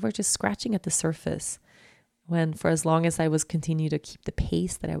were just scratching at the surface, when for as long as I was continue to keep the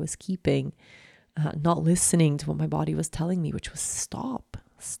pace that I was keeping, not listening to what my body was telling me, which was stop.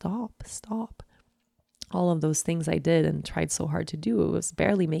 All of those things I did and tried so hard to do, it was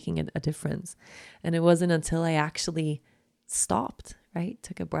barely making a difference. And it wasn't until I actually stopped, right?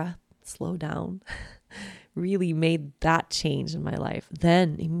 Took a breath, slowed down, really made that change in my life.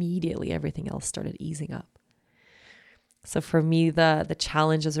 Then immediately everything else started easing up. So for me, the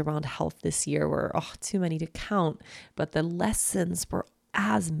challenges around health this year were too many to count, but the lessons were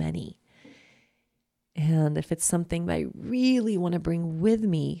as many. And if it's something that I really want to bring with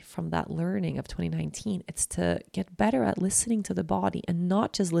me from that learning of 2019, it's to get better at listening to the body, and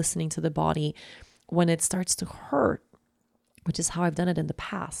not just listening to the body when it starts to hurt, which is how I've done it in the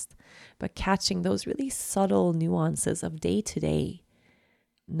past, but catching those really subtle nuances of day to day,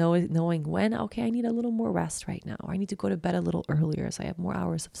 knowing when, okay, I need a little more rest right now, or I need to go to bed a little earlier so I have more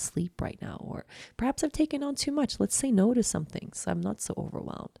hours of sleep right now, or perhaps I've taken on too much. Let's say no to something so I'm not so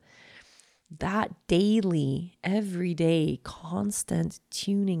overwhelmed. That daily, everyday, constant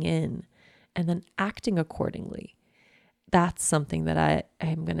tuning in and then acting accordingly, that's something that I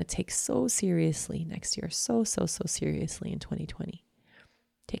am going to take so seriously next year, so seriously in 2020.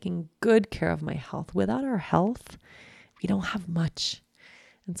 Taking good care of my health. Without our health, we don't have much.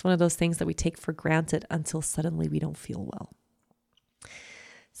 It's one of those things that we take for granted until suddenly we don't feel well.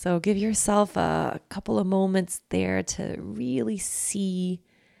 So give yourself a couple of moments there to really see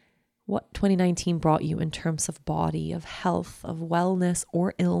what 2019 brought you in terms of body, of health, of wellness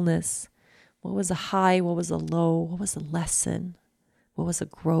or illness. What was a high? What was a low? What was a lesson? What was a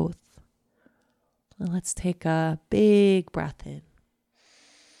growth? And let's take a big breath in.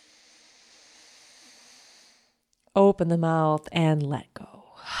 Open the mouth and let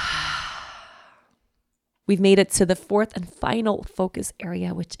go. We've made it to the fourth and final focus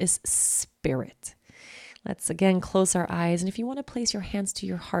area, which is spirit. Let's again close our eyes. And if you want to place your hands to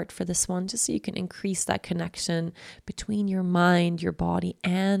your heart for this one, just so you can increase that connection between your mind, your body,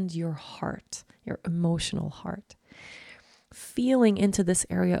 and your heart, your emotional heart. Feeling into this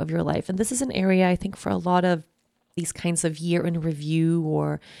area of your life. And this is an area, I think, for a lot of these kinds of year in review,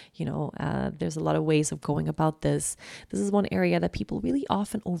 or, there's a lot of ways of going about this. This is one area that people really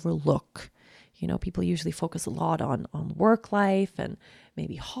often overlook. People usually focus a lot on work life and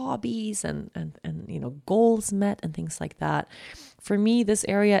maybe hobbies and goals met and things like that. For me, this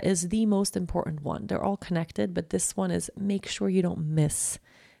area is the most important one. They're all connected, but this one is make sure you don't miss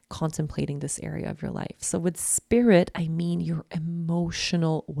contemplating this area of your life. So with spirit, I mean your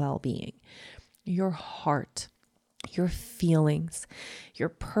emotional well-being, your heart, your feelings, your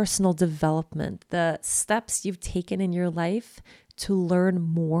personal development, the steps you've taken in your life to learn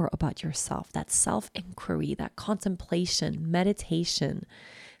more about yourself, that self-inquiry, that contemplation, meditation,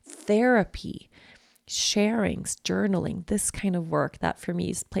 therapy, sharings, journaling, this kind of work that for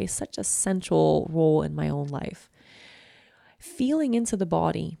me plays such a central role in my own life. Feeling into the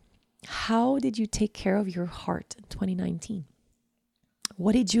body, how did you take care of your heart in 2019?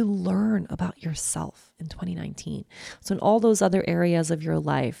 What did you learn about yourself in 2019? So in all those other areas of your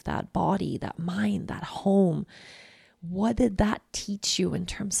life, that body, that mind, that home, what did that teach you in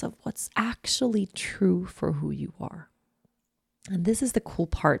terms of what's actually true for who you are? And this is the cool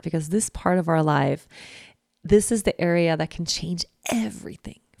part, because this part of our life, this is the area that can change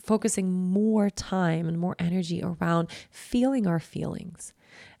everything. Focusing more time and more energy around feeling our feelings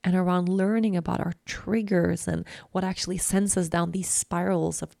and around learning about our triggers and what actually sends us down these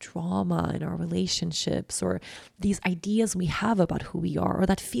spirals of drama in our relationships, or these ideas we have about who we are, or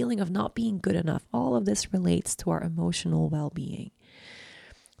that feeling of not being good enough. All of this relates to our emotional well-being.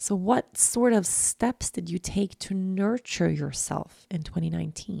 So what sort of steps did you take to nurture yourself in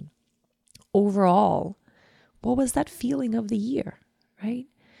 2019? Overall, what was that feeling of the year, right?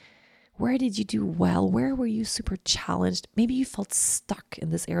 Where did you do well? Where were you super challenged? Maybe you felt stuck in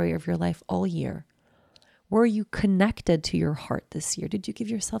this area of your life all year. Were you connected to your heart this year? Did you give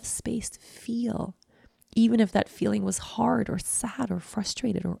yourself space to feel, even if that feeling was hard or sad or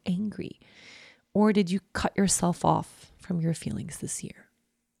frustrated or angry? Or did you cut yourself off from your feelings this year?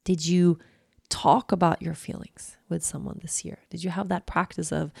 Did you talk about your feelings with someone this year? Did you have that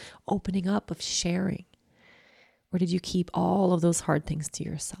practice of opening up, of sharing? Or did you keep all of those hard things to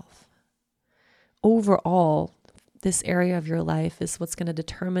yourself? Overall, this area of your life is what's going to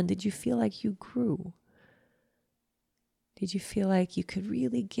determine, did you feel like you grew? Did you feel like you could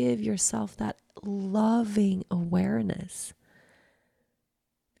really give yourself that loving awareness?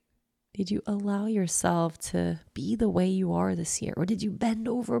 Did you allow yourself to be the way you are this year? Or did you bend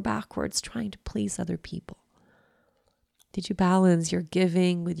over backwards trying to please other people? Did you balance your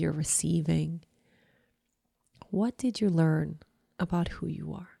giving with your receiving? What did you learn about who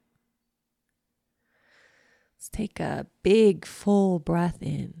you are? Let's take a big, full breath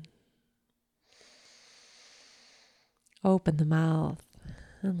in. Open the mouth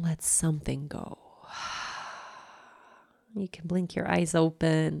and let something go. You can blink your eyes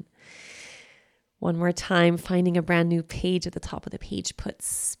open. One more time, finding a brand new page. At the top of the page, put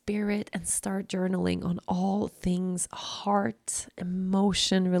spirit and start journaling on all things heart,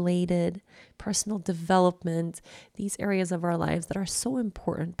 emotion related, personal development, these areas of our lives that are so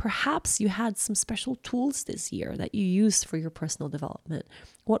important. Perhaps you had some special tools this year that you used for your personal development.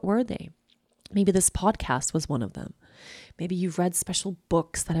 What were they? Maybe this podcast was one of them. Maybe you've read special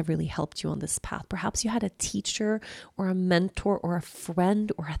books that have really helped you on this path. Perhaps you had a teacher or a mentor or a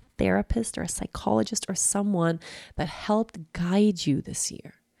friend or a therapist or a psychologist or someone that helped guide you this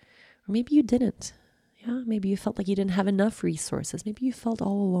year. Or maybe you didn't. Yeah, maybe you felt like you didn't have enough resources. Maybe you felt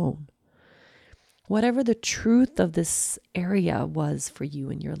all alone. Whatever the truth of this area was for you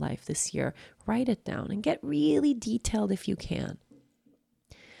in your life this year, write it down and get really detailed if you can.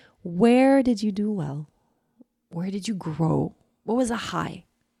 Where did you do well? Where did you grow? What was a high?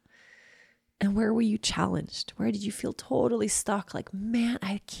 And where were you challenged? Where did you feel totally stuck? Like, man,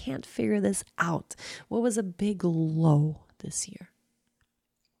 I can't figure this out. What was a big low this year?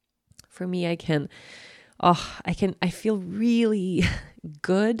 For me, I feel really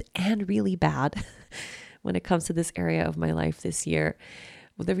good and really bad when it comes to this area of my life this year.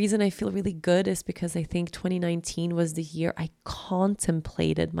 The reason I feel really good is because I think 2019 was the year I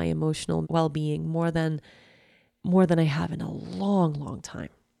contemplated my emotional well-being more than I have in a long, long time.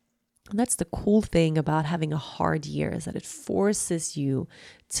 And that's the cool thing about having a hard year, is that it forces you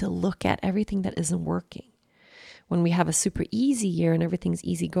to look at everything that isn't working. When we have a super easy year and everything's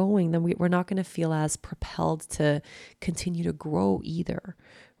easy going, then we're not going to feel as propelled to continue to grow either,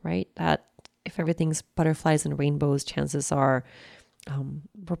 right? That if everything's butterflies and rainbows, chances are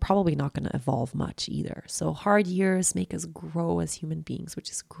we're probably not going to evolve much either. So hard years make us grow as human beings, which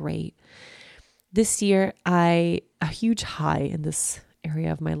is great. This year, a huge high in this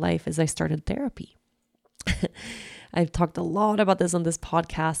area of my life is I started therapy. I've talked a lot about this on this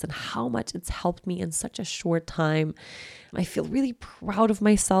podcast and how much it's helped me in such a short time. I feel really proud of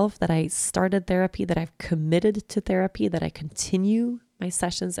myself that I started therapy, that I've committed to therapy, that I continue my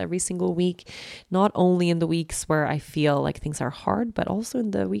sessions every single week, not only in the weeks where I feel like things are hard, but also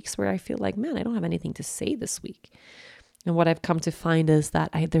in the weeks where I feel like, man, I don't have anything to say this week. And what I've come to find is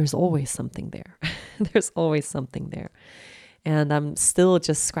that there's always something there. There's always something there. And I'm still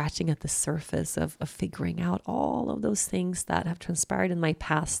just scratching at the surface of figuring out all of those things that have transpired in my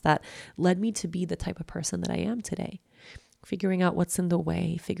past that led me to be the type of person that I am today. Figuring out what's in the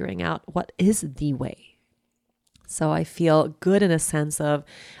way, figuring out what is the way. So I feel good in a sense of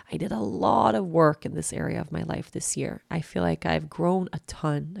I did a lot of work in this area of my life this year. I feel like I've grown a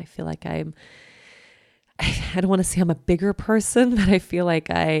ton. I feel like I don't want to say I'm a bigger person, but I feel like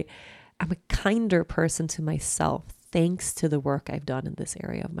I'm a kinder person to myself, thanks to the work I've done in this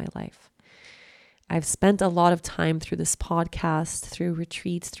area of my life. I've spent a lot of time through this podcast, through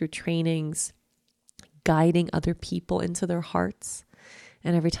retreats, through trainings, guiding other people into their hearts.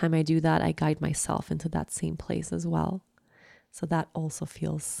 And every time I do that, I guide myself into that same place as well. So that also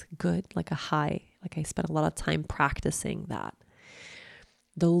feels good, like a high, like I spent a lot of time practicing that.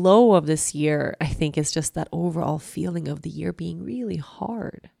 The low of this year, I think, is just that overall feeling of the year being really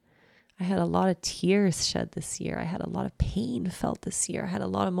hard. I had a lot of tears shed this year. I had a lot of pain felt this year. I had a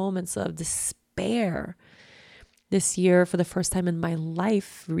lot of moments of despair. This year, for the first time in my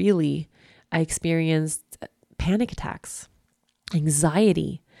life, really, I experienced panic attacks,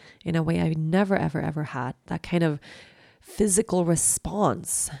 anxiety in a way I never, ever had. That kind of physical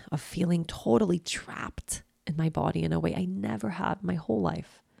response of feeling totally trapped in my body in a way I never had my whole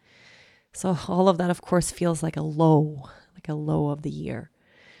life. So all of that, of course, feels like a low of the year.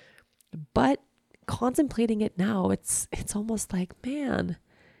 But contemplating it now, it's almost like, man,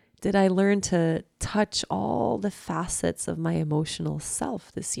 did I learn to touch all the facets of my emotional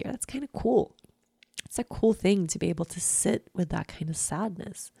self this year? That's kind of cool. It's a cool thing to be able to sit with that kind of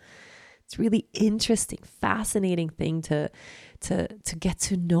sadness. It's really interesting, fascinating thing to get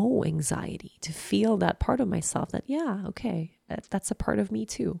to know anxiety, to feel that part of myself that, yeah, okay, that's a part of me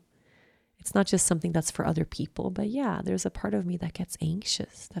too. It's not just something that's for other people, but yeah, there's a part of me that gets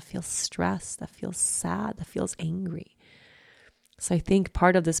anxious, that feels stressed, that feels sad, that feels angry. So I think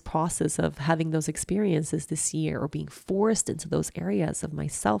part of this process of having those experiences this year or being forced into those areas of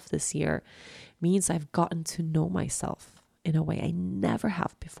myself this year means I've gotten to know myself in a way I never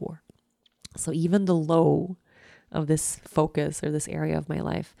have before. So even the low of this focus or this area of my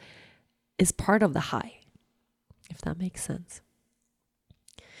life is part of the high, if that makes sense.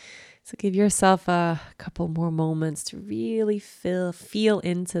 So give yourself a couple more moments to really feel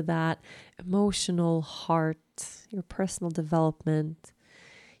into that emotional heart, your personal development,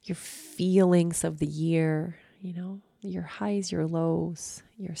 your feelings of the year, your highs, your lows,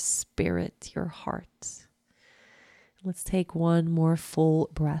 your spirit, your heart. Let's take one more full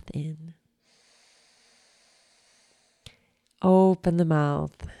breath in. Open the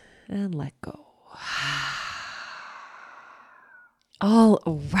mouth and let go. All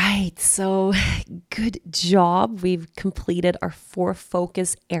right, so good job. We've completed our 4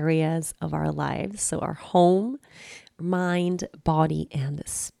 focus areas of our lives. So our home, mind, body, and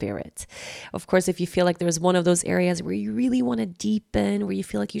spirit. Of course, if you feel like there's one of those areas where you really want to deepen, where you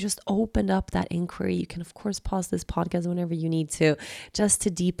feel like you just opened up that inquiry, you can, of course, pause this podcast whenever you need to, just to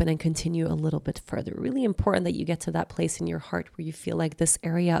deepen and continue a little bit further. Really important that you get to that place in your heart where you feel like this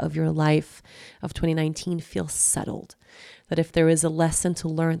area of your life of 2019 feels settled. That if there is a lesson to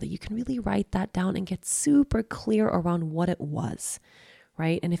learn, that you can really write that down and get super clear around what it was.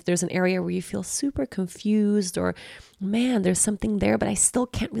 Right? And if there's an area where you feel super confused or, man, there's something there, but I still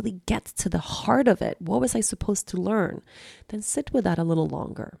can't really get to the heart of it. What was I supposed to learn? Then sit with that a little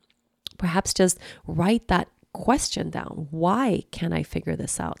longer. Perhaps just write that question down. Why can't I figure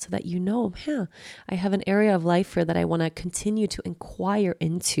this out? So that you know, I have an area of life here that I want to continue to inquire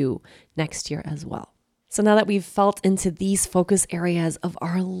into next year as well. So now that we've felt into these focus areas of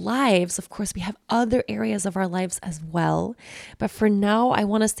our lives, of course, we have other areas of our lives as well. But for now, I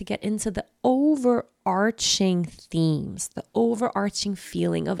want us to get into the overarching themes, the overarching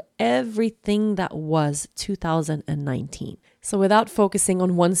feeling of everything that was 2019. So without focusing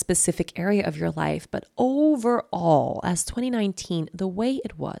on one specific area of your life, but overall, as 2019, the way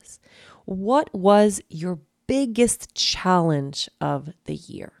it was, what was your biggest challenge of the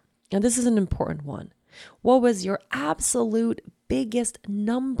year? Now, this is an important one. What was your absolute biggest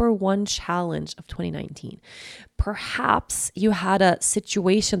number one challenge of 2019? Perhaps you had a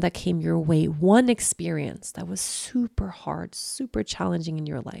situation that came your way, one experience that was super hard, super challenging in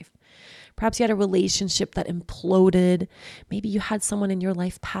your life. Perhaps you had a relationship that imploded. Maybe you had someone in your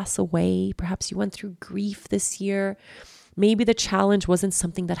life pass away. Perhaps you went through grief this year. Maybe the challenge wasn't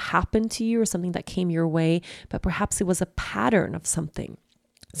something that happened to you or something that came your way, but perhaps it was a pattern of something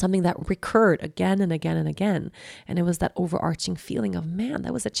that recurred again and again and again. And it was that overarching feeling of, man,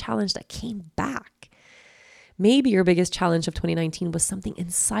 that was a challenge that came back. Maybe your biggest challenge of 2019 was something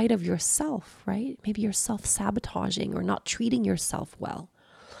inside of yourself, right? Maybe you're self-sabotaging or not treating yourself well.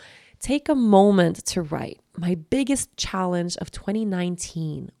 Take a moment to write, my biggest challenge of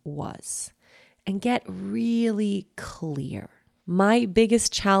 2019 was, and get really clear. My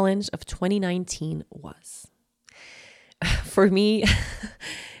biggest challenge of 2019 was. For me,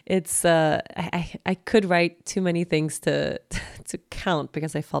 it's I could write too many things to count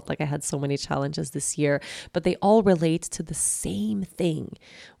because I felt like I had so many challenges this year, but they all relate to the same thing,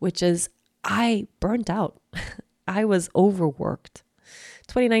 which is I burnt out. I was overworked.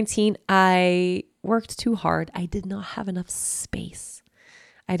 2019, I worked too hard. I did not have enough space.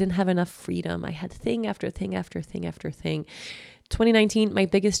 I didn't have enough freedom. I had thing after thing after thing after thing. 2019, my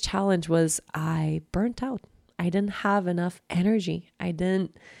biggest challenge was I burnt out. I didn't have enough energy. I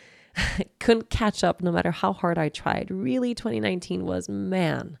couldn't catch up no matter how hard I tried. Really, 2019 was,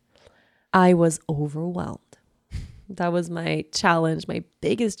 man, I was overwhelmed. That was my challenge. My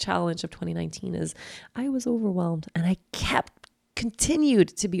biggest challenge of 2019 is I was overwhelmed, and I continued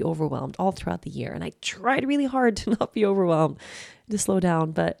to be overwhelmed all throughout the year. And I tried really hard to not be overwhelmed, to slow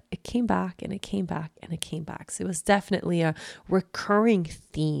down, but it came back and it came back and it came back. So it was definitely a recurring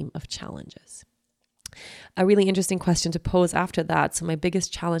theme of challenges. A really interesting question to pose after that. So my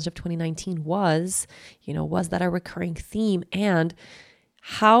biggest challenge of 2019 was that a recurring theme? And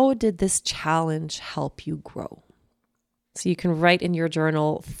how did this challenge help you grow? So you can write in your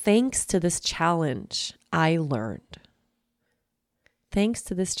journal, thanks to this challenge, I learned. Thanks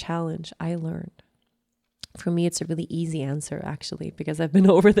to this challenge, I learned. For me, it's a really easy answer, actually, because I've been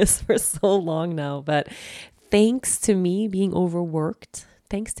over this for so long now. But thanks to me being overworked,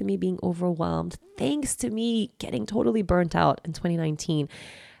 thanks to me being overwhelmed, thanks to me getting totally burnt out in 2019,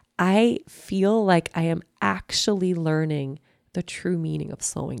 I feel like I am actually learning the true meaning of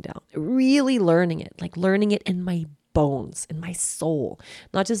slowing down, really learning it, like learning it in my bones, in my soul,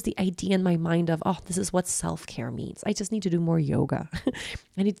 not just the idea in my mind of, oh, this is what self-care means. I just need to do more yoga.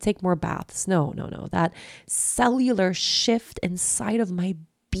 I need to take more baths. No. That cellular shift inside of my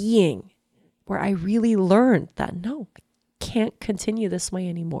being where I really learned that, no, I can't continue this way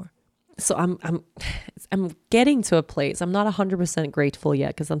anymore. So I'm getting to a place. I'm not 100% grateful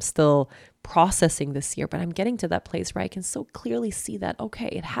yet because I'm still processing this year, but I'm getting to that place where I can so clearly see that, okay,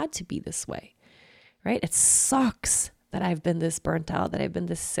 it had to be this way, right? It sucks that I've been this burnt out, that I've been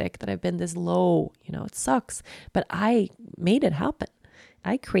this sick, that I've been this low, it sucks, but I made it happen.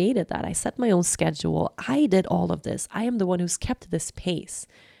 I created that. I set my own schedule. I did all of this. I am the one who's kept this pace,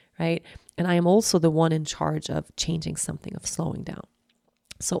 right? And I am also the one in charge of changing something, of slowing down.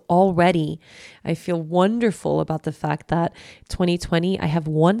 So already I feel wonderful about the fact that 2020, I have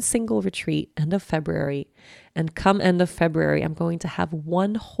one single retreat end of February. And come end of February, I'm going to have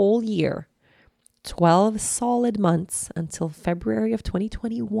one whole year, 12 solid months until February of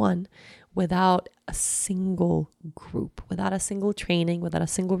 2021 without a single group, without a single training, without a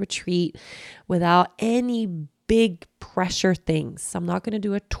single retreat, without any big pressure things. I'm not going to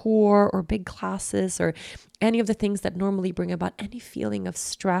do a tour or big classes or any of the things that normally bring about any feeling of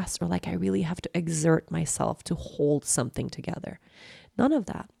stress or like I really have to exert myself to hold something together. None of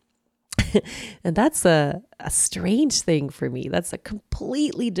that. And that's a strange thing for me. That's a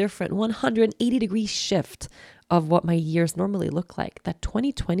completely different 180-degree shift of what my years normally look like. That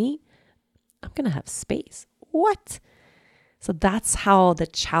 2020, I'm going to have space. What? So that's how the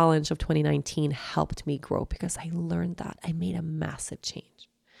challenge of 2019 helped me grow, because I learned that. I made a massive change.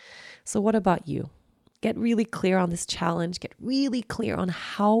 So what about you? Get really clear on this challenge. Get really clear on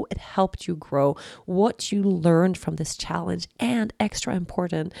how it helped you grow, what you learned from this challenge, and extra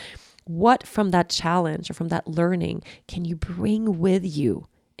important, What from that challenge or from that learning can you bring with you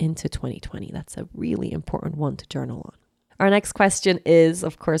into 2020? That's a really important one to journal on. Our next question is,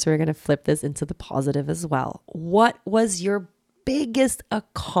 of course, we're going to flip this into the positive as well. What was your biggest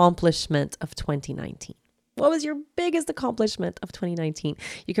accomplishment of 2019? What was your biggest accomplishment of 2019?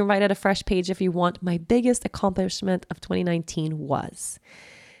 You can write out a fresh page if you want. My biggest accomplishment of 2019 was,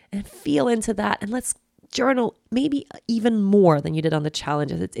 and feel into that, and let's journal maybe even more than you did on the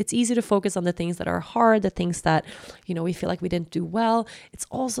challenges. It's easy to focus on the things that are hard, the things that, we feel like we didn't do well. It's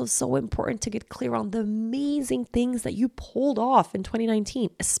also so important to get clear on the amazing things that you pulled off in 2019,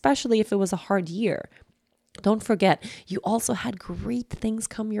 especially if it was a hard year. Don't forget, you also had great things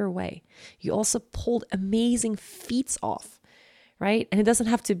come your way. You also pulled amazing feats off, right? And it doesn't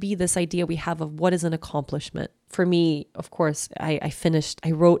have to be this idea we have of what is an accomplishment. For me, of course, I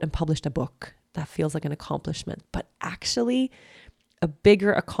wrote and published a book. That feels like an accomplishment. But actually, a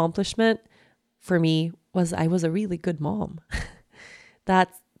bigger accomplishment for me was I was a really good mom.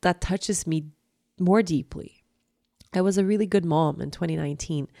 That touches me more deeply. I was a really good mom in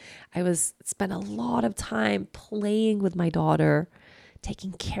 2019. Spent a lot of time playing with my daughter,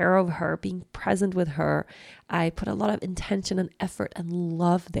 taking care of her, being present with her. I put a lot of intention and effort and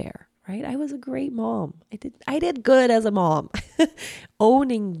love there, right? I was a great mom. I did good as a mom.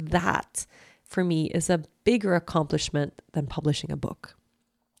 Owning that for me is a bigger accomplishment than publishing a book.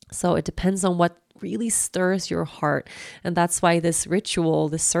 So it depends on what really stirs your heart. And that's why this ritual,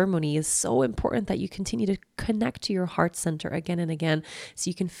 this ceremony is so important, that you continue to connect to your heart center again and again, so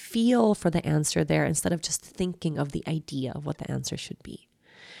you can feel for the answer there instead of just thinking of the idea of what the answer should be.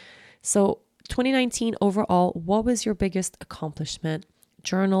 So 2019 overall, what was your biggest accomplishment?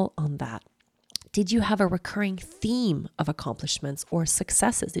 Journal on that. Did you have a recurring theme of accomplishments or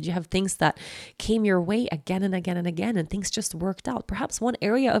successes? Did you have things that came your way again and again and again, and things just worked out? Perhaps one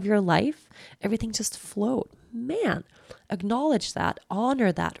area of your life, everything just flowed. Man, acknowledge that,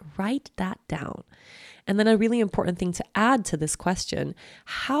 honor that, write that down. And then a really important thing to add to this question,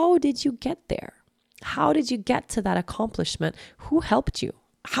 how did you get there? How did you get to that accomplishment? Who helped you?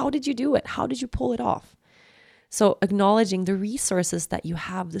 How did you do it? How did you pull it off? So acknowledging the resources that you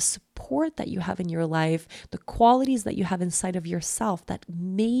have, the support that you have in your life, the qualities that you have inside of yourself that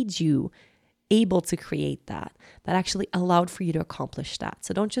made you able to create that actually allowed for you to accomplish that.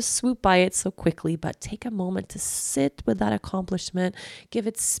 So don't just swoop by it so quickly, but take a moment to sit with that accomplishment, give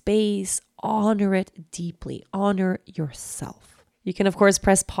it space, honor it deeply, honor yourself. You can, of course,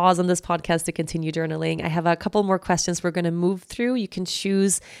 press pause on this podcast to continue journaling. I have a couple more questions we're going to move through. You can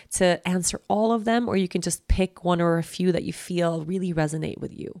choose to answer all of them, or you can just pick one or a few that you feel really resonate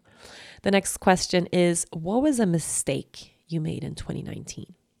with you. The next question is, what was a mistake you made in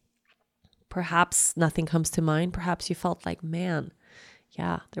 2019? Perhaps nothing comes to mind. Perhaps you felt like, man,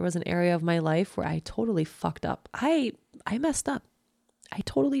 yeah, there was an area of my life where I totally fucked up. I messed up. I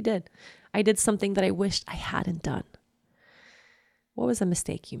totally did. I did something that I wished I hadn't done. What was a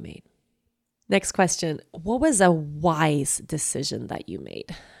mistake you made? Next question. What was a wise decision that you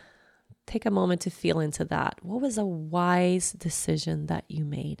made? Take a moment to feel into that. What was a wise decision that you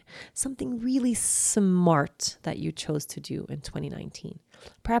made? Something really smart that you chose to do in 2019.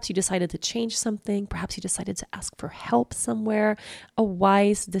 Perhaps you decided to change something. Perhaps you decided to ask for help somewhere. A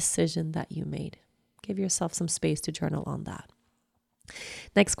wise decision that you made. Give yourself some space to journal on that.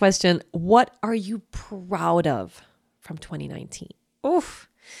 Next question. What are you proud of from 2019? Oof.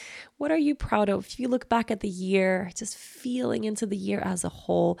 What are you proud of? If you look back at the year, just feeling into the year as a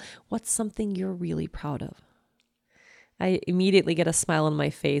whole, what's something you're really proud of? I immediately get a smile on my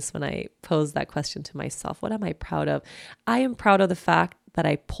face when I pose that question to myself. What am I proud of? I am proud of the fact that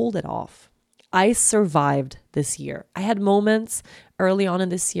I pulled it off. I survived this year. I had moments early on in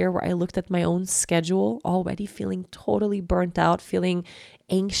this year where I looked at my own schedule, already feeling totally burnt out, feeling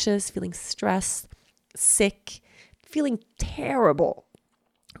anxious, feeling stressed, sick, feeling terrible,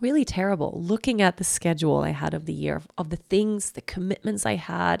 really terrible, looking at the schedule I had of the year, of the things, the commitments I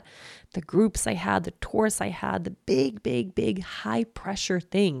had, the groups I had, the tours I had, the big, high pressure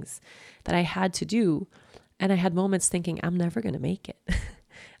things that I had to do. And I had moments thinking, I'm never going to make it.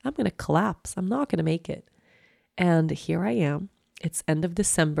 I'm going to collapse. I'm not going to make it. And here I am. It's end of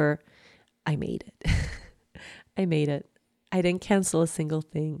December. I made it. I made it. I didn't cancel a single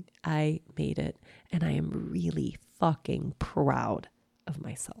thing. I made it. And I am really fucking proud of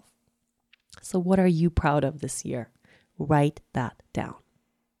myself. So what are you proud of this year? Write that down.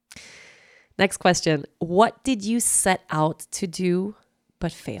 Next question. What did you set out to do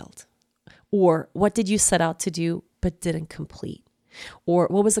but failed? Or what did you set out to do but didn't complete? Or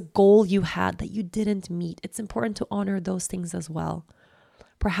what was a goal you had that you didn't meet? It's important to honor those things as well.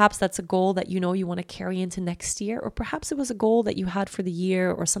 Perhaps that's a goal that you want to carry into next year, or perhaps it was a goal that you had for the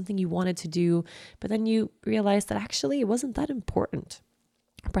year or something you wanted to do, but then you realized that actually it wasn't that important.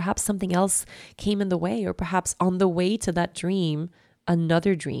 Perhaps something else came in the way, or perhaps on the way to that dream,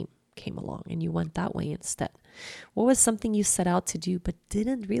 another dream came along and you went that way instead. What was something you set out to do but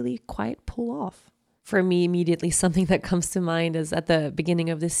didn't really quite pull off? For me, immediately something that comes to mind is at the beginning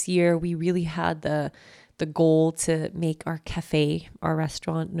of this year, we really had the goal to make our cafe, our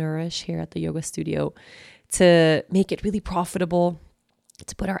restaurant, Nourish, here at the yoga studio, to make it really profitable,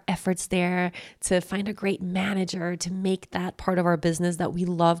 to put our efforts there, to find a great manager, to make that part of our business that we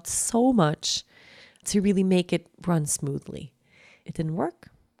loved so much, to really make it run smoothly. It didn't work.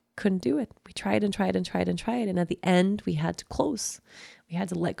 Couldn't do it. We tried and tried and tried and tried. And at the end, we had to close. We had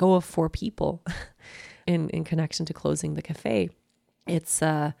to let go of 4 people in connection to closing the cafe. It's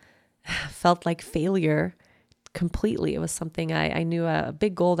felt like failure completely. It was something I knew, a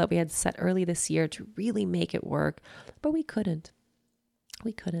big goal that we had set early this year to really make it work, but we couldn't.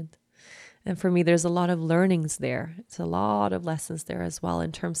 And for me, there's a lot of learnings there. It's a lot of lessons there as well,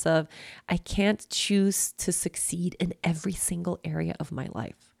 in terms of I can't choose to succeed in every single area of my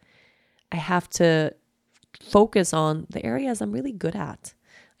life. I have to focus on the areas I'm really good at.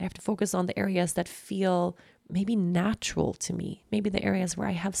 I have to focus on the areas that feel maybe natural to me, maybe the areas where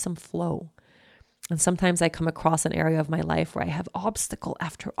I have some flow. And sometimes I come across an area of my life where I have obstacle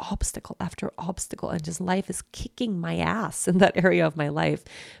after obstacle after obstacle, and just life is kicking my ass in that area of my life.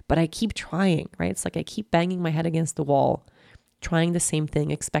 But I keep trying, right? It's like I keep banging my head against the wall, trying the same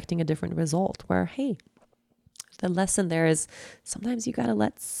thing, expecting a different result, where, hey, the lesson there is sometimes you got to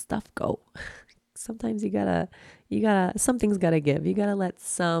let stuff go. Sometimes you gotta, something's got to give. You got to let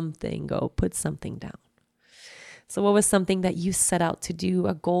something go, put something down. So what was something that you set out to do,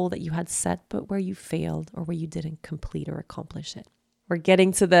 a goal that you had set, but where you failed or where you didn't complete or accomplish it? We're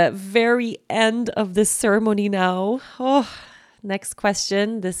getting to the very end of this ceremony now. Next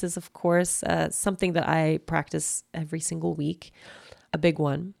question. This is, of course, something that I practice every single week, a big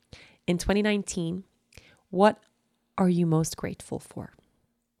one. In 2019, what are you most grateful for?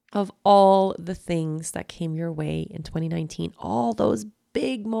 Of all the things that came your way in 2019, all those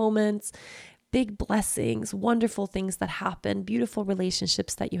big moments, big blessings, wonderful things that happened, beautiful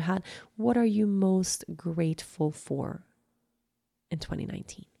relationships that you had, what are you most grateful for in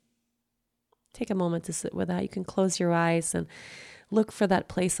 2019? Take a moment to sit with that. You can close your eyes and look for that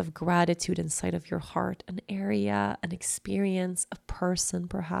place of gratitude inside of your heart, an area, an experience, a person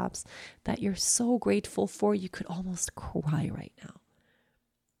perhaps that you're so grateful for you could almost cry right now.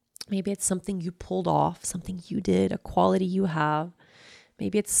 Maybe it's something you pulled off, something you did, a quality you have.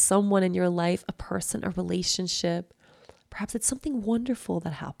 Maybe it's someone in your life, a person, a relationship. Perhaps it's something wonderful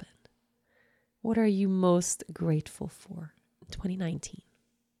that happened. What are you most grateful for in 2019?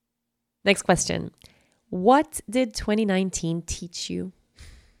 Next question. What did 2019 teach you?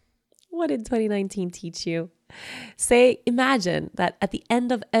 What did 2019 teach you? Imagine that at the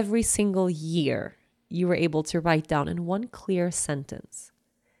end of every single year, you were able to write down in one clear sentence,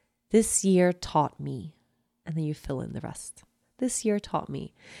 this year taught me, and then you fill in the rest. This year taught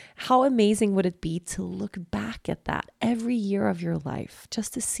me. How amazing would it be to look back at that every year of your life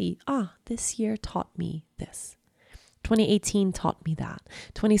just to see, this year taught me this. 2018 taught me that.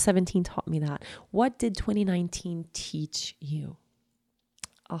 2017 taught me that. What did 2019 teach you?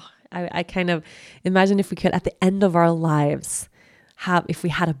 I kind of imagine if we could, at the end of our lives, if we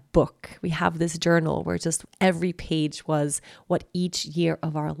had a book, we have this journal where just every page was what each year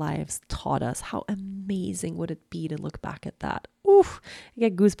of our lives taught us. How amazing would it be to look back at that? Oof, I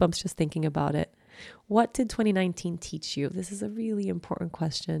get goosebumps just thinking about it. What did 2019 teach you? This is a really important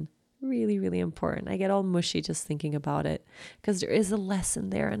question. Really, really important. I get all mushy just thinking about it because there is a lesson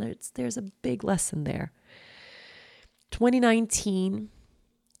there, and there's a big lesson there. 2019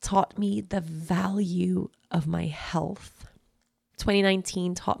 taught me the value of my health.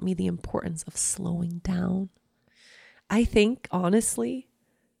 2019 taught me the importance of slowing down. I think, honestly,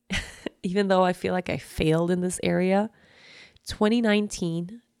 even though I feel like I failed in this area,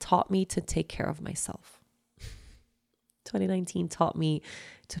 2019 taught me to take care of myself. 2019 taught me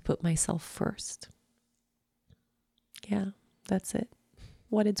to put myself first. Yeah, that's it.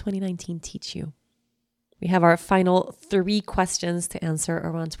 What did 2019 teach you? We have our final 3 questions to answer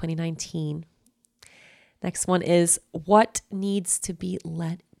around 2019. Next one is, what needs to be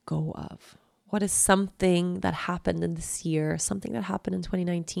let go of? What is something that happened in this year, something that happened in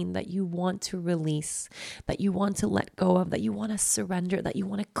 2019 that you want to release, that you want to let go of, that you want to surrender, that you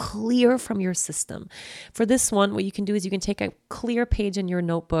want to clear from your system? For this one, what you can do is you can take a clear page in your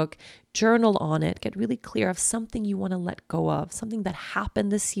notebook, journal on it, get really clear of something you want to let go of, something that happened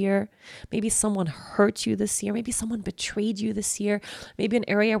this year. Maybe someone hurt you this year. Maybe someone betrayed you this year. Maybe an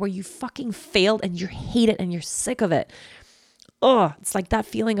area where you fucking failed and you hate it and you're sick of it. Oh, it's like that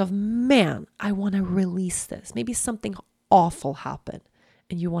feeling of, man, I want to release this. Maybe something awful happened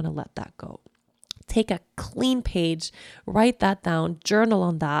and you want to let that go. Take a clean page, write that down, journal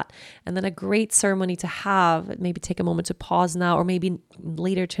on that, and then a great ceremony to have, maybe take a moment to pause now, or maybe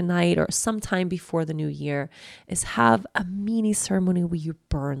later tonight or sometime before the new year, is have a mini ceremony where you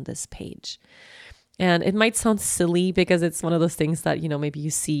burn this page. And it might sound silly because it's one of those things that, maybe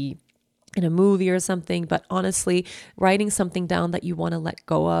you see in a movie or something, but honestly, writing something down that you want to let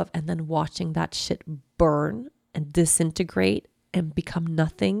go of and then watching that shit burn and disintegrate and become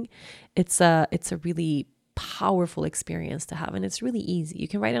nothing, it's a really powerful experience to have. And it's really easy. You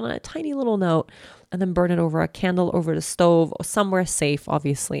can write it on a tiny little note and then burn it over a candle, over the stove, or somewhere safe,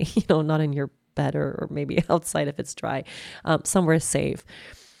 obviously, not in your bed or maybe outside if it's dry, somewhere safe.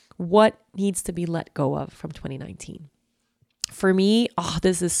 What needs to be let go of from 2019? For me,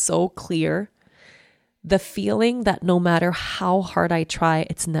 this is so clear. The feeling that no matter how hard I try,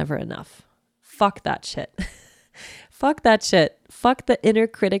 it's never enough. Fuck that shit. Fuck that shit. Fuck the inner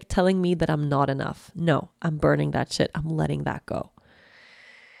critic telling me that I'm not enough. No, I'm burning that shit. I'm letting that go.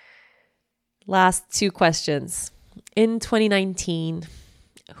 Last 2 questions. In 2019,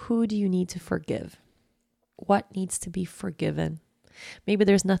 who do you need to forgive? What needs to be forgiven? Maybe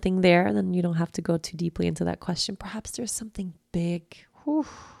there's nothing there, then you don't have to go too deeply into that question. Perhaps there's something big. Whew.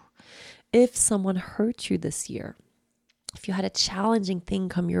 If someone hurt you this year, if you had a challenging thing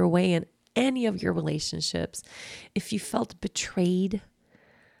come your way in any of your relationships, if you felt betrayed,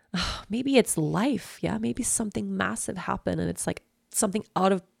 maybe it's life. Yeah, maybe something massive happened and it's like something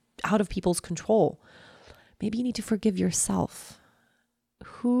out of people's control. Maybe you need to forgive yourself.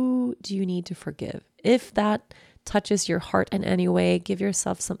 Who do you need to forgive? If that touches your heart in any way, give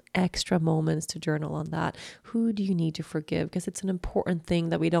yourself some extra moments to journal on that. Who do you need to forgive? Because it's an important thing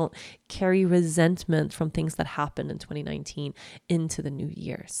that we don't carry resentment from things that happened in 2019 into the new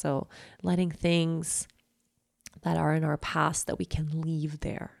year. So letting things that are in our past that we can leave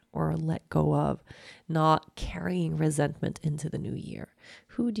there or let go of, not carrying resentment into the new year.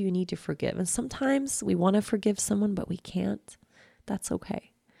 Who do you need to forgive? And sometimes we want to forgive someone, but we can't. That's okay.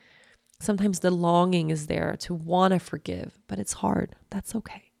 Sometimes the longing is there to want to forgive, but it's hard. That's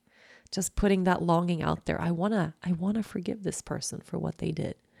okay. Just putting that longing out there. I want to forgive this person for what they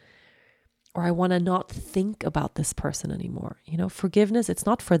did. Or I want to not think about this person anymore. Forgiveness, it's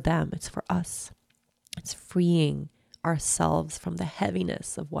not for them, it's for us. It's freeing ourselves from the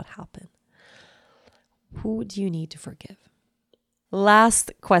heaviness of what happened. Who do you need to forgive?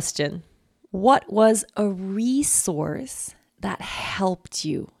 Last question. What was a resource that helped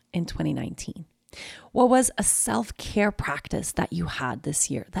you in 2019? What was a self-care practice that you had this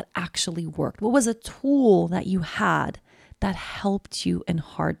year that actually worked? What was a tool that you had that helped you in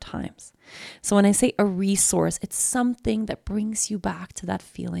hard times? So when I say a resource, it's something that brings you back to that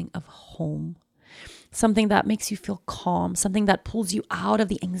feeling of home, something that makes you feel calm, something that pulls you out of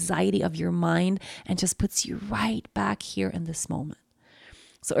the anxiety of your mind and just puts you right back here in this moment.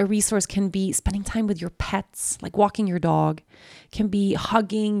 So a resource can be spending time with your pets, like walking your dog, can be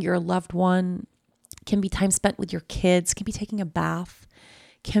hugging your loved one, can be time spent with your kids, can be taking a bath,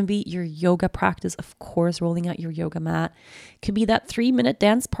 can be your yoga practice, of course, rolling out your yoga mat, could be that 3-minute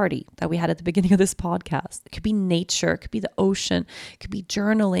dance party that we had at the beginning of this podcast. It could be nature, it could be the ocean, it could be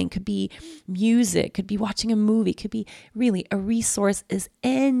journaling, could be music, could be watching a movie, could be really a resource is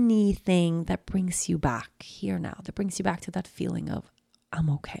anything that brings you back here now, that brings you back to that feeling of, I'm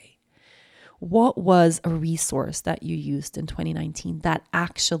okay. What was a resource that you used in 2019 that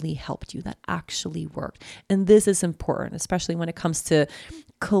actually helped you, that actually worked? And this is important, especially when it comes to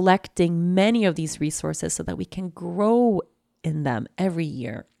collecting many of these resources so that we can grow in them every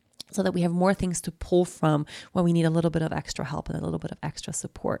year, so that we have more things to pull from when we need a little bit of extra help and a little bit of extra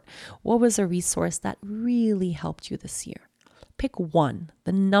support. What was a resource that really helped you this year? Pick one,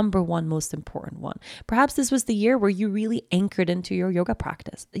 the number one most important one. Perhaps this was the year where you really anchored into your yoga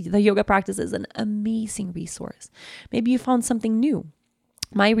practice. The yoga practice is an amazing resource. Maybe you found something new.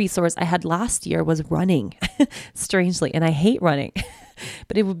 My resource I had last year was running, strangely, and I hate running.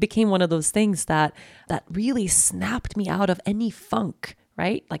 But it became one of those things that really snapped me out of any funk,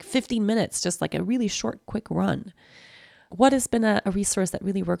 right? Like 15 minutes, just like a really short, quick run. What has been a resource that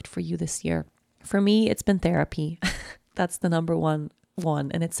really worked for you this year? For me, it's been therapy. That's the number one.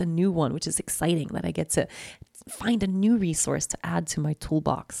 And it's a new one, which is exciting that I get to find a new resource to add to my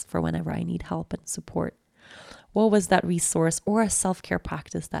toolbox for whenever I need help and support. What was that resource or a self-care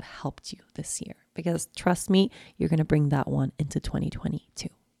practice that helped you this year? Because trust me, you're going to bring that one into 2022.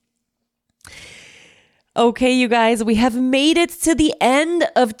 Okay, you guys, we have made it to the end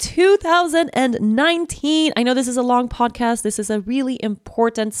of 2019. I know this is a long podcast. This is a really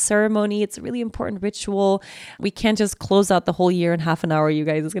important ceremony. It's a really important ritual. We can't just close out the whole year in half an hour, you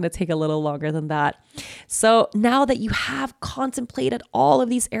guys. It's going to take a little longer than that. So now that you have contemplated all of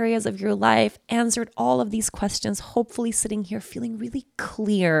these areas of your life, answered all of these questions, hopefully sitting here feeling really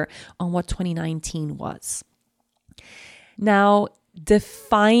clear on what 2019 was. Now,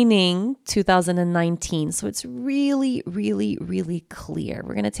 defining 2019. So it's really, really, really clear.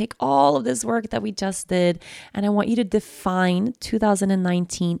 We're going to take all of this work that we just did, and I want you to define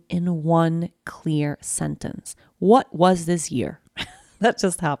 2019 in one clear sentence. What was this year? That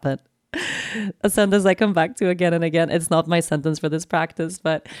just happened. A sentence I come back to again and again. It's not my sentence for this practice,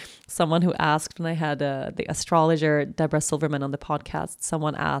 but someone who asked when I had the astrologer Deborah Silverman on the podcast,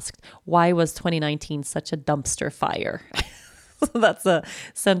 someone asked, why was 2019 such a dumpster fire? So that's a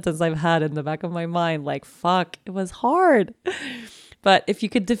sentence I've had in the back of my mind, like, fuck, it was hard. But if you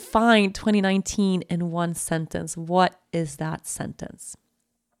could define 2019 in one sentence, what is that sentence?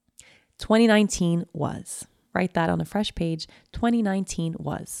 2019 was. Write that on a fresh page. 2019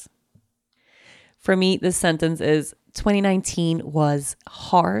 was. For me, this sentence is 2019 was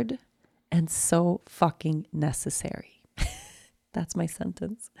hard and so fucking necessary. That's my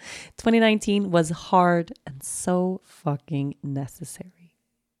sentence. 2019 was hard and so fucking necessary.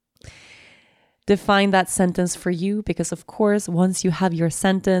 Define that sentence for you, because of course, once you have your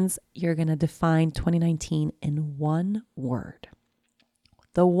sentence, you're going to define 2019 in one word.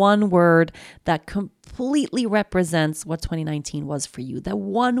 The one word that completely represents what 2019 was for you. The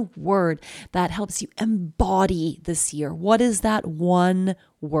one word that helps you embody this year. What is that one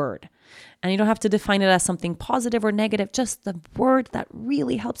word? And you don't have to define it as something positive or negative, just the word that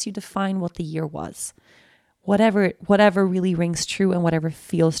really helps you define what the year was. Whatever really rings true and whatever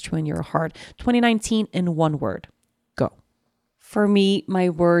feels true in your heart. 2019 in one word. Go. For me, my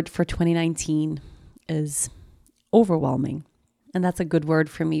word for 2019 is overwhelming. And that's a good word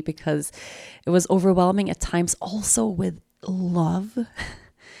for me because it was overwhelming at times also with love.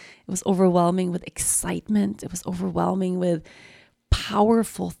 It was overwhelming with excitement. It was overwhelming with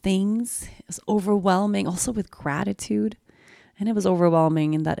powerful things. It was overwhelming also with gratitude. And it was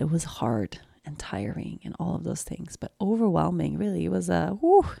overwhelming in that it was hard and tiring and all of those things. But overwhelming, really, it was a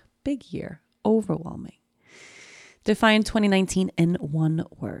big year. Overwhelming. Define 2019 in one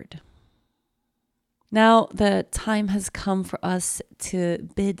word. Now the time has come for us to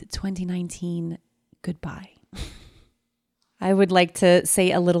bid 2019 goodbye. I would like to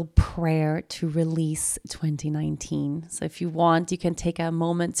say a little prayer to release 2019. So if you want, you can take a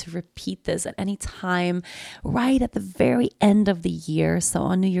moment to repeat this at any time, right at the very end of the year. So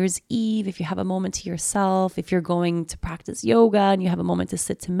on New Year's Eve, if you have a moment to yourself, if you're going to practice yoga and you have a moment to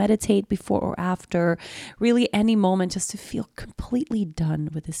sit to meditate before or after, really any moment just to feel completely done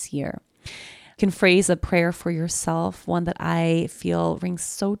with this year. You can phrase a prayer for yourself. One that I feel rings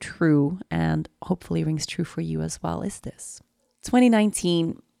so true and hopefully rings true for you as well is this.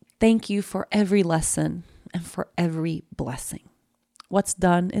 2019, thank you for every lesson and for every blessing. What's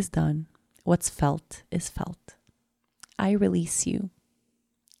done is done. What's felt is felt. I release you,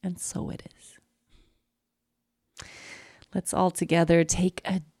 and so it is. Let's all together take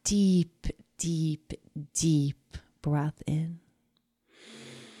a deep, deep, deep breath in.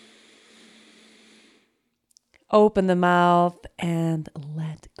 Open the mouth and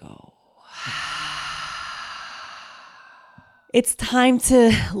let go. It's time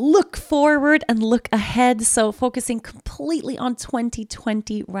to look forward and look ahead. So focusing completely on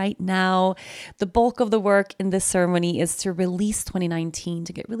 2020 right now. The bulk of the work in this ceremony is to release 2019,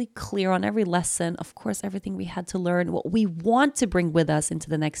 to get really clear on every lesson. Of course, everything we had to learn, what we want to bring with us into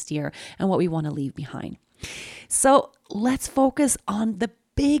the next year and what we want to leave behind. So let's focus on the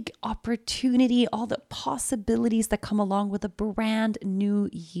big opportunity, all the possibilities that come along with a brand new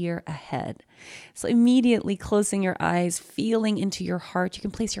year ahead. So immediately closing your eyes, feeling into your heart. You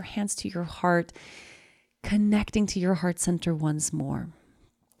can place your hands to your heart, connecting to your heart center once more.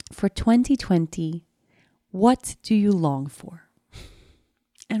 For 2020, what do you long for?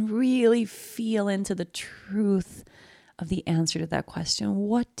 And really feel into the truth of the answer to that question.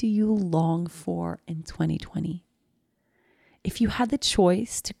 What do you long for in 2020? If you had the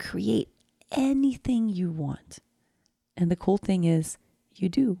choice to create anything you want, and the cool thing is you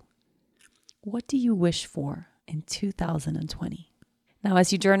do. What do you wish for in 2020? Now,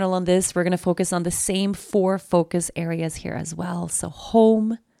 as you journal on this, we're going to focus on the same 4 focus areas here as well. So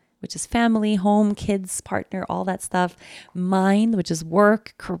home, which is family, home, kids, partner, all that stuff. Mind, which is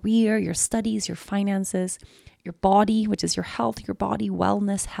work, career, your studies, your finances. Your body, which is your health, your body,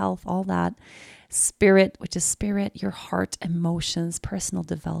 wellness, health, all that. Spirit, which is spirit, your heart, emotions, personal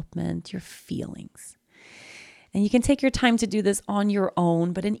development, your feelings. And you can take your time to do this on your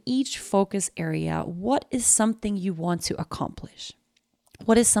own, but in each focus area, what is something you want to accomplish?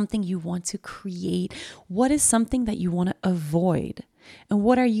 What is something you want to create? What is something that you want to avoid? And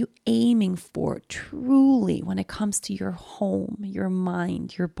what are you aiming for truly when it comes to your home, your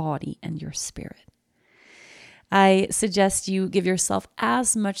mind, your body, and your spirit? I suggest you give yourself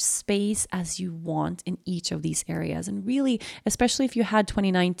as much space as you want in each of these areas. And really, especially if you had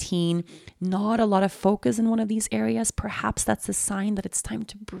 2019, not a lot of focus in one of these areas, perhaps that's a sign that it's time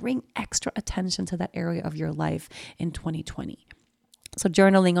to bring extra attention to that area of your life in 2020. So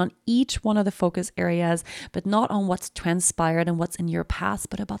journaling on each one of the focus areas, but not on what's transpired and what's in your past,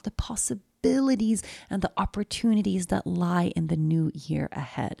 but about the possibilities and the opportunities that lie in the new year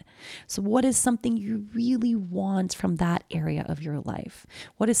ahead. So what is something you really want from that area of your life?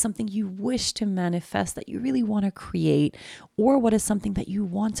 What is something you wish to manifest that you really want to create? Or what is something that you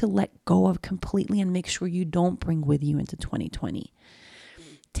want to let go of completely and make sure you don't bring with you into 2020?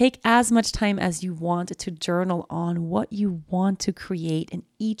 Take as much time as you want to journal on what you want to create in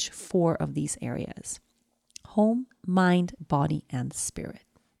each 4 of these areas: home, mind, body, and spirit.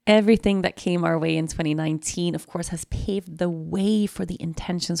 Everything that came our way in 2019, of course, has paved the way for the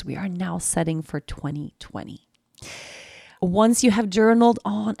intentions we are now setting for 2020. Once you have journaled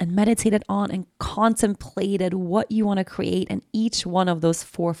on and meditated on and contemplated what you want to create in each one of those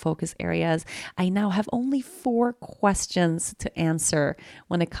 4 focus areas, I now have only 4 questions to answer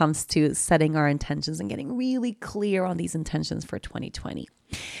when it comes to setting our intentions and getting really clear on these intentions for 2020.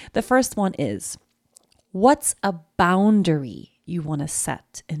 The first one is, what's a boundary you want to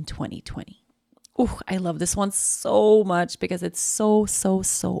set in 2020? Oh, I love this one so much because it's so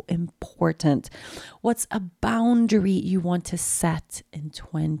important. What's a boundary you want to set in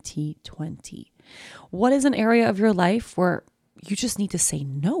 2020? What is an area of your life where you just need to say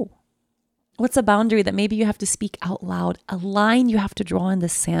no? What's a boundary that maybe you have to speak out loud, a line you have to draw in the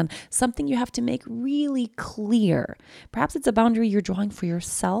sand, something you have to make really clear? Perhaps it's a boundary you're drawing for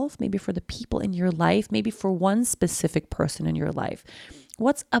yourself, maybe for the people in your life, maybe for one specific person in your life.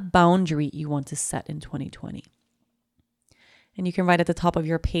 What's a boundary you want to set in 2020? And you can write at the top of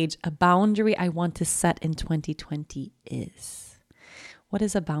your page, a boundary I want to set in 2020 is. What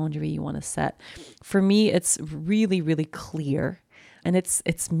is a boundary you want to set? For me, it's really clear. And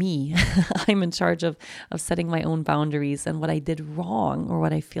it's me. I'm in charge of setting my own boundaries. And what I did wrong, or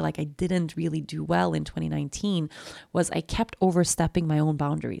what I feel like I didn't really do well in 2019, was I kept overstepping my own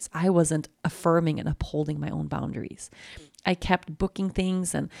boundaries. I wasn't affirming and upholding my own boundaries. I kept booking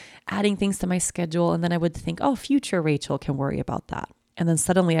things and adding things to my schedule. And then I would think, oh, future Rachel can worry about that. And then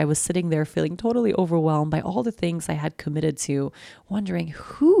suddenly I was sitting there feeling totally overwhelmed by all the things I had committed to, wondering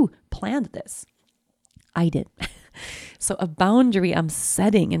who planned this? I did. So a boundary I'm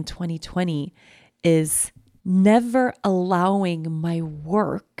setting in 2020 is never allowing my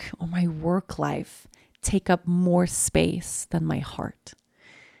work or my work life take up more space than my heart.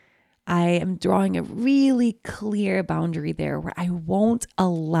 I am drawing a really clear boundary there where I won't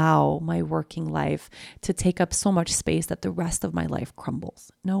allow my working life to take up so much space that the rest of my life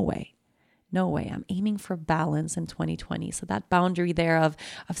crumbles. No way. No way. I'm aiming for balance in 2020. So that boundary there of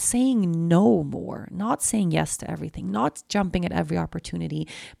saying no more, not saying yes to everything, not jumping at every opportunity,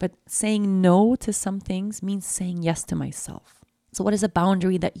 but saying no to some things means saying yes to myself. So what is a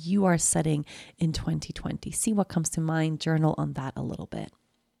boundary that you are setting in 2020? See what comes to mind. Journal on that a little bit.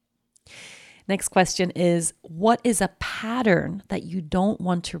 Next question is, what is a pattern that you don't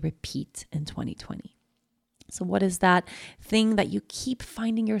want to repeat in 2020? So what is that thing that you keep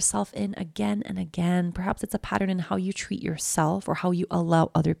finding yourself in again and again? Perhaps it's a pattern in how you treat yourself or how you allow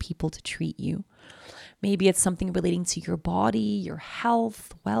other people to treat you. Maybe it's something relating to your body, your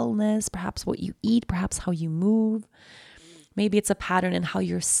health, wellness, perhaps what you eat, perhaps how you move. Maybe it's a pattern in how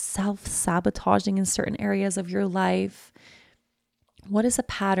you're self-sabotaging in certain areas of your life. What is a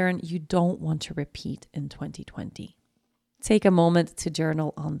pattern you don't want to repeat in 2020? Take a moment to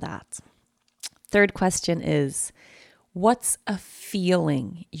journal on that. Third question is, what's a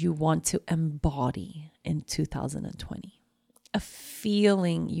feeling you want to embody in 2020? A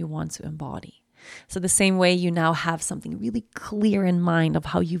feeling you want to embody. So the same way you now have something really clear in mind of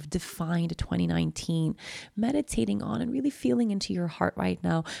how you've defined 2019, meditating on and really feeling into your heart right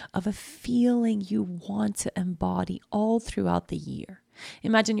now of a feeling you want to embody all throughout the year.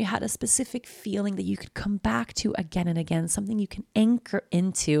 Imagine you had a specific feeling that you could come back to again and again, something you can anchor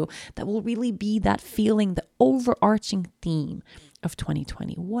into that will really be that feeling, the overarching theme of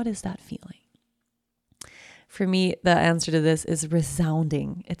 2020. What is that feeling? For me, the answer to this is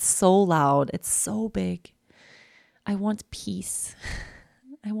resounding. It's so loud. It's so big. I want peace.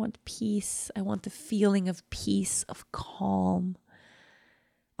 I want peace. I want the feeling of peace, of calm.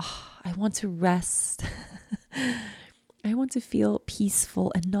 Oh, I want to rest. I want to feel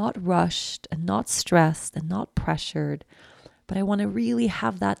peaceful and not rushed and not stressed and not pressured. But I want to really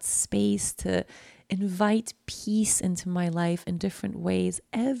have that space to invite peace into my life in different ways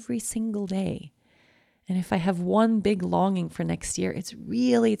every single day. And if I have one big longing for next year, it's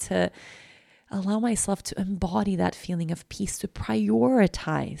really to allow myself to embody that feeling of peace, to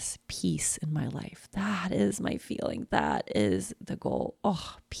prioritize peace in my life. That is my feeling. That is the goal.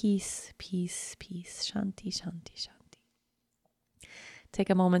 Oh, peace, peace, peace. Shanti, shanti, shanti. Take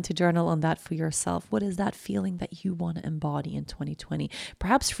a moment to journal on that for yourself. What is that feeling that you want to embody in 2020?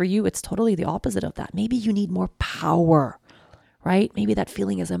 Perhaps for you, it's totally the opposite of that. Maybe you need more power. Right? Maybe that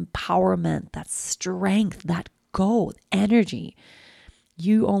feeling is empowerment, that strength, that goal, energy.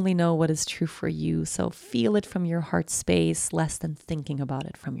 You only know what is true for you. So feel it from your heart space, less than thinking about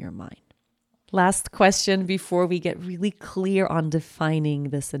it from your mind. Last question before we get really clear on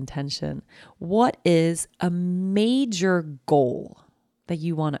defining this intention. What is a major goal that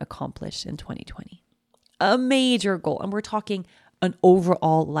you want to accomplish in 2020? A major goal. And we're talking an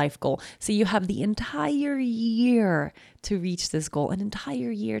overall life goal. So you have the entire year to reach this goal, an entire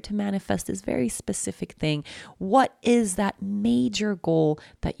year to manifest this very specific thing. What is that major goal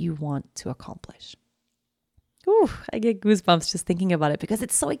that you want to accomplish? Ooh, I get goosebumps just thinking about it because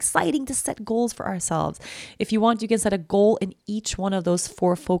it's so exciting to set goals for ourselves. If you want, you can set a goal in each one of those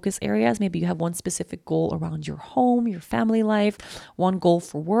 4 focus areas. Maybe you have one specific goal around your home, your family life, one goal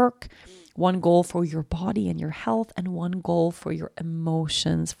for work, one goal for your body and your health, and one goal for your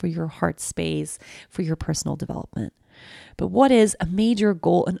emotions, for your heart space, for your personal development. But what is a major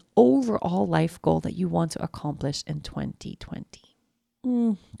goal, an overall life goal that you want to accomplish in 2020?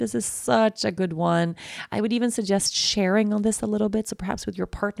 This is such a good one. I would even suggest sharing on this a little bit. So perhaps with your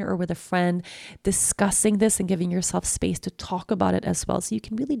partner or with a friend, discussing this and giving yourself space to talk about it as well. So you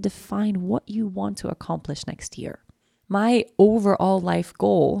can really define what you want to accomplish next year. My overall life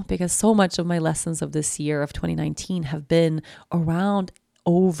goal, because so much of my lessons of this year of 2019 have been around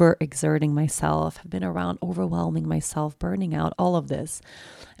overexerting myself, have been around overwhelming myself, burning out, all of this.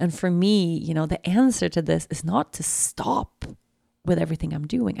 And for me, the answer to this is not to stop with everything I'm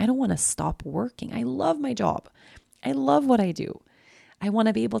doing. I don't want to stop working. I love my job. I love what I do. I want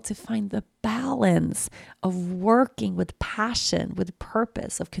to be able to find the balance of working with passion, with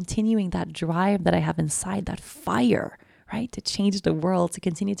purpose, of continuing that drive that I have inside, that fire, right? To change the world, to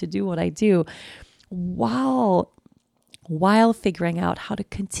continue to do what I do while figuring out how to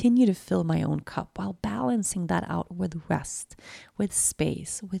continue to fill my own cup, while balancing that out with rest, with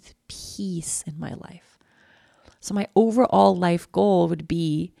space, with peace in my life. So my overall life goal would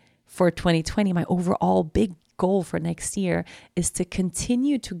be for 2020, my overall big goal for next year is to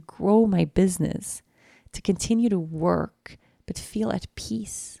continue to grow my business, to continue to work, but feel at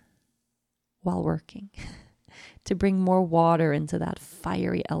peace while working, to bring more water into that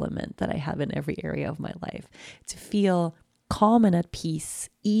fiery element that I have in every area of my life, to feel calm and at peace,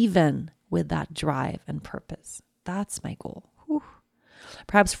 even with that drive and purpose. That's my goal. Whew.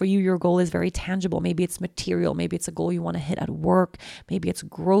 Perhaps for you, your goal is very tangible. Maybe it's material. Maybe it's a goal you want to hit at work. Maybe it's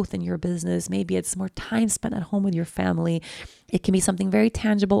growth in your business. Maybe it's more time spent at home with your family. It can be something very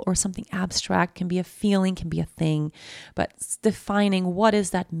tangible or something abstract, can be a feeling, can be a thing. But defining what is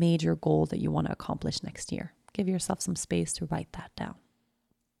that major goal that you want to accomplish next year. Give yourself some space to write that down.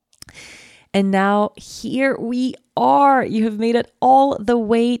 And now here we are. You have made it all the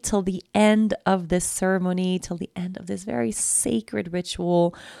way till the end of this ceremony, till the end of this very sacred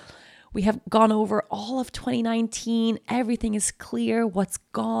ritual. We have gone over all of 2019. Everything is clear. What's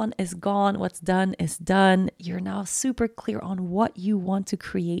gone is gone. What's done is done. You're now super clear on what you want to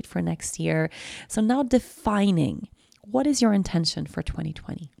create for next year. So now defining, what is your intention for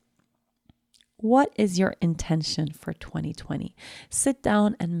 2020? What is your intention for 2020? Sit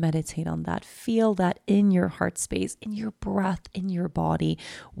down and meditate on that. Feel that in your heart space, in your breath, in your body.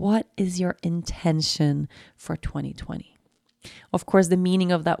 What is your intention for 2020? Of course, the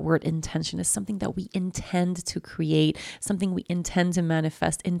meaning of that word intention is something that we intend to create, something we intend to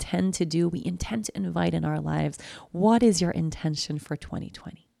manifest, intend to do, we intend to invite in our lives. What is your intention for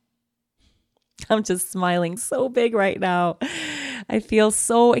 2020? I'm just smiling so big right now. I feel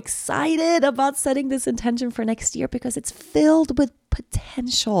so excited about setting this intention for next year because it's filled with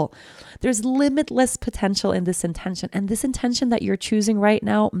potential. There's limitless potential in this intention. And this intention that you're choosing right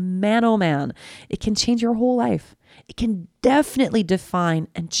now, man, oh man, it can change your whole life. It can definitely define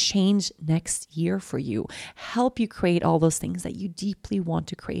and change next year for you. Help you create all those things that you deeply want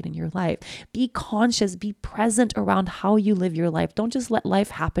to create in your life. Be conscious, be present around how you live your life. Don't just let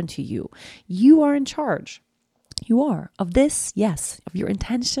life happen to you. You are in charge. You are. Of this, yes. Of your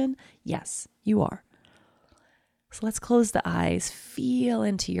intention, yes, you are. So let's close the eyes. Feel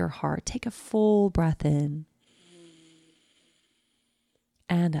into your heart. Take a full breath in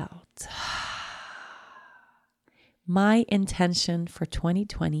and out. My intention for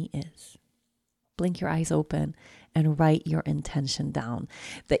 2020 is, blink your eyes open and write your intention down.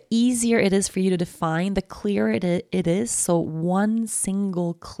 The easier it is for you to define, the clearer it is. So one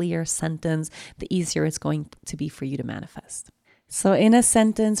single clear sentence, the easier it's going to be for you to manifest. So in a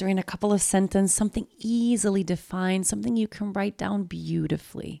sentence or in a couple of sentences, something easily defined, something you can write down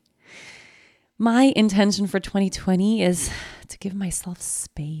beautifully. My intention for 2020 is to give myself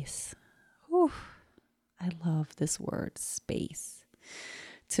space. Whew. I love this word, space.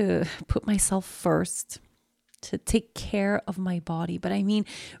 To put myself first, to take care of my body. But I mean,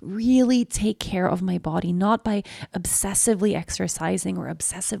 really take care of my body, not by obsessively exercising or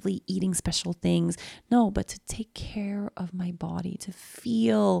obsessively eating special things. No, but to take care of my body, to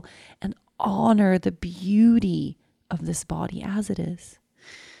feel and honor the beauty of this body as it is.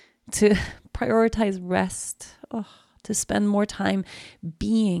 To prioritize rest, to spend more time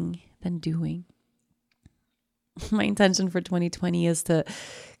being than doing. My intention for 2020 is to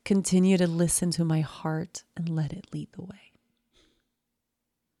continue to listen to my heart and let it lead the way.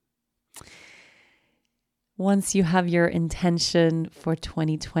 Once you have your intention for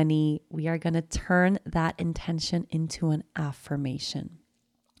 2020, we are going to turn that intention into an affirmation.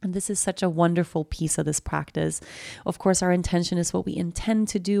 And this is such a wonderful piece of this practice. Of course, our intention is what we intend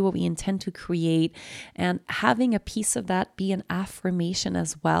to do, what we intend to create. And having a piece of that be an affirmation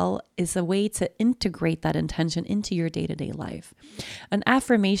as well is a way to integrate that intention into your day-to-day life. An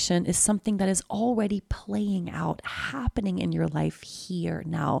affirmation is something that is already playing out, happening in your life here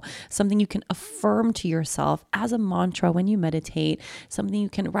now. Something you can affirm to yourself as a mantra when you meditate. Something you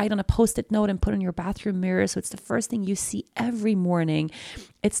can write on a Post-it note and put on your bathroom mirror. So it's the first thing you see every morning.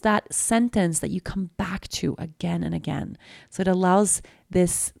 It's that sentence that you come back to again and again. So it allows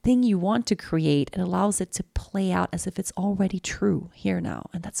this thing you want to create, it allows it to play out as if it's already true here now.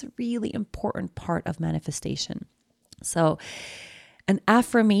 And that's a really important part of manifestation. So an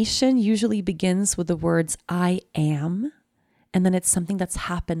affirmation usually begins with the words, I am, and then it's something that's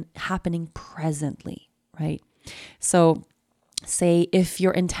happening presently, right? So say if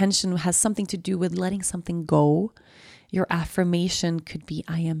your intention has something to do with letting something go, your affirmation could be,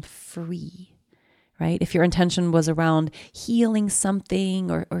 I am free, right? If your intention was around healing something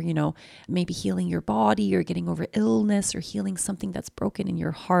or maybe healing your body or getting over illness or healing something that's broken in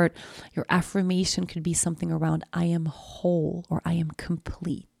your heart, your affirmation could be something around, I am whole or I am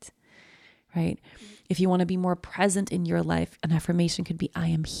complete, right? If you want to be more present in your life, an affirmation could be, I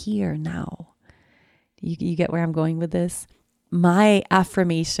am here now. You get where I'm going with this? My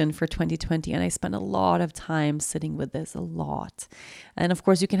affirmation for 2020, and I spent a lot of time sitting with this, a lot. And of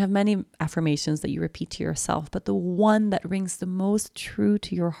course, you can have many affirmations that you repeat to yourself, but the one that rings the most true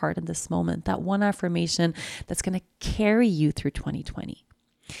to your heart in this moment, that one affirmation that's going to carry you through 2020.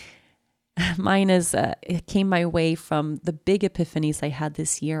 Mine is, it came my way from the big epiphanies I had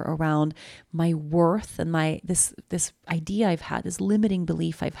this year around my worth and this idea I've had, this limiting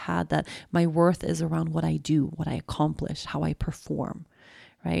belief I've had that my worth is around what I do, what I accomplish, how I perform,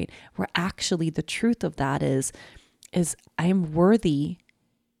 right? Where actually the truth of that is I am worthy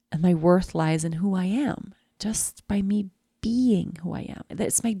and my worth lies in who I am, just by me being who I am.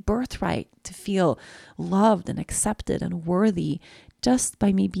 It's my birthright to feel loved and accepted and worthy just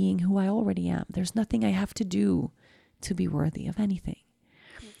by me being who I already am. There's nothing I have to do to be worthy of anything.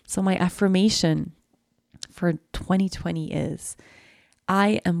 So my affirmation for 2020 is,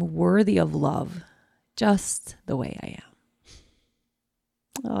 I am worthy of love just the way I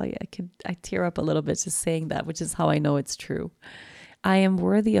am. Oh yeah, I tear up a little bit just saying that, which is how I know it's true. I am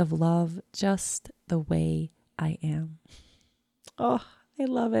worthy of love just the way I am. Oh, I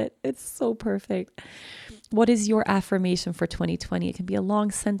love it. It's so perfect. What is your affirmation for 2020? It can be a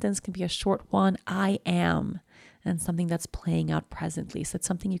long sentence, it can be a short one. I am and something that's playing out presently. So it's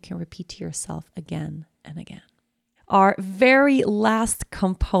something you can repeat to yourself again and again. Our very last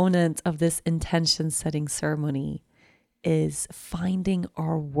component of this intention setting ceremony is finding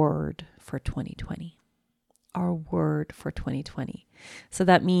our word for 2020. Our word for 2020. So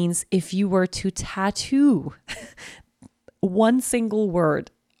that means if you were to tattoo one single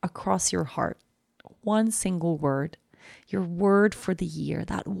word across your heart, one single word, your word for the year,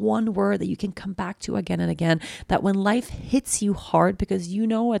 that one word that you can come back to again and again, that when life hits you hard, because you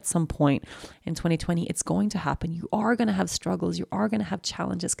know at some point in 2020, it's going to happen. You are going to have struggles. You are going to have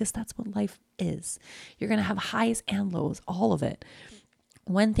challenges because that's what life is. You're going to have highs and lows, all of it.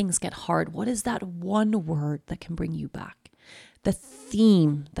 When things get hard, what is that one word that can bring you back? The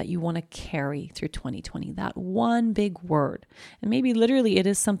theme that you want to carry through 2020, that one big word. And maybe literally it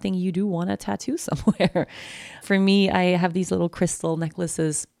is something you do want to tattoo somewhere. For me, I have these little crystal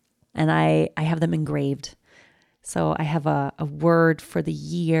necklaces and I have them engraved. So I have a word for the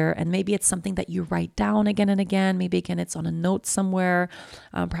year, and maybe it's something that you write down again and again. Maybe again, it's on a note somewhere.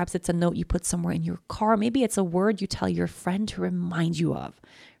 Perhaps it's a note you put somewhere in your car. Maybe it's a word you tell your friend to remind you of,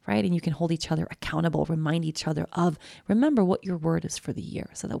 right? And you can hold each other accountable, remind each other of, remember what your word is for the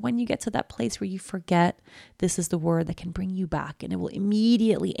year, so that when you get to that place where you forget, this is the word that can bring you back, and it will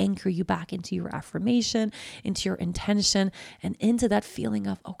immediately anchor you back into your affirmation, into your intention, and into that feeling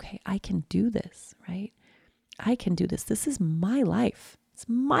of, okay, I can do this, right? I can do this. This is my life. It's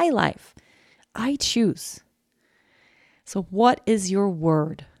my life. I choose. So what is your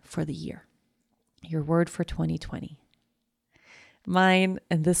word for the year? Your word for 2020? Mine,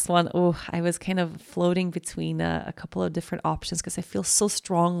 and this one, I was kind of floating between a couple of different options because I feel so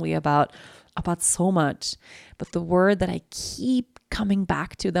strongly about so much. But the word that I keep coming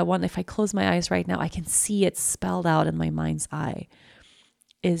back to, that one, if I close my eyes right now, I can see it spelled out in my mind's eye,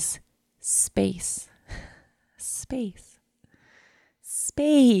 is space. Space.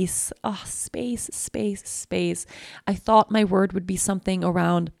 Space. Oh, space. I thought my word would be something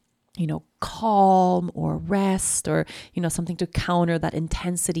around, calm or rest, or, something to counter that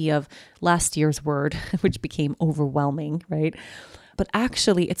intensity of last year's word, which became overwhelming, right? But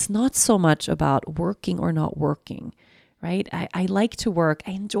actually, it's not so much about working or not working, right? I like to work.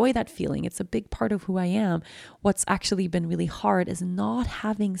 I enjoy that feeling. It's a big part of who I am. What's actually been really hard is not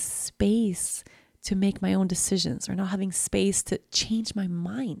having space to make my own decisions, or not having space to change my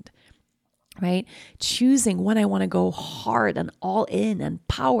mind, right? Choosing when I want to go hard and all in and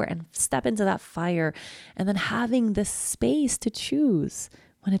power and step into that fire, and then having the space to choose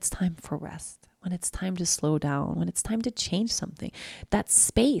when it's time for rest, when it's time to slow down, when it's time to change something. That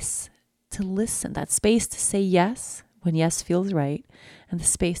space to listen, that space to say yes when yes feels right, and the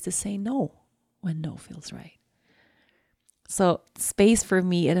space to say no when no feels right. So space for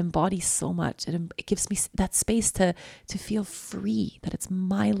me, it embodies so much. It gives me that space to feel free, that it's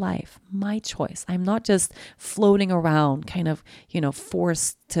my life, my choice. I'm not just floating around kind of,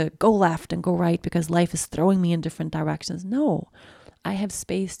 forced to go left and go right because life is throwing me in different directions. No, I have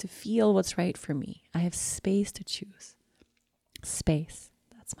space to feel what's right for me. I have space to choose. Space,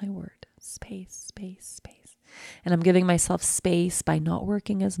 that's my word. Space. And I'm giving myself space by not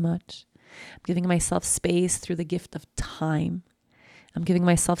working as much. I'm giving myself space through the gift of time. I'm giving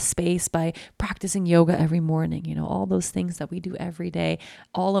myself space by practicing yoga every morning, all those things that we do every day.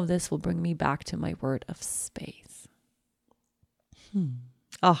 All of this will bring me back to my word of space.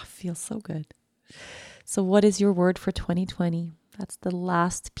 Oh, feels so good. So what is your word for 2020? That's the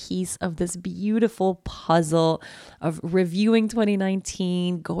last piece of this beautiful puzzle of reviewing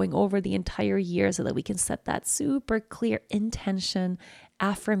 2019, going over the entire year so that we can set that super clear intention,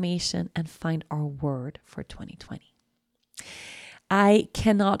 affirmation, and find our word for 2020. I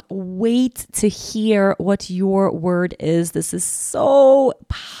cannot wait to hear what your word is. This is so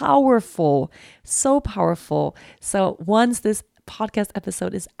powerful, so powerful. So once this podcast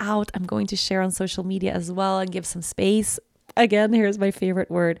episode is out, I'm going to share on social media as well and give some space. Again, here's my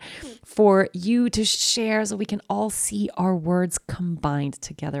favorite word, for you to share so we can all see our words combined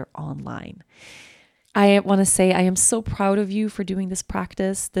together online. I want to say I am so proud of you for doing this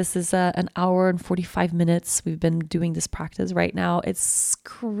practice. This is an hour and 45 minutes. We've been doing this practice right now. It's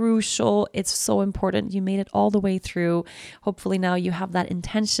crucial. It's so important. You made it all the way through. Hopefully now you have that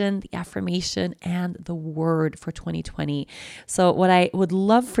intention, the affirmation, and the word for 2020. So what I would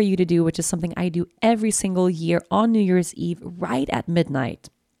love for you to do, which is something I do every single year on New Year's Eve, right at midnight,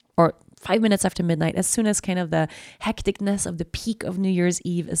 or 5 minutes after midnight, as soon as kind of the hecticness of the peak of New Year's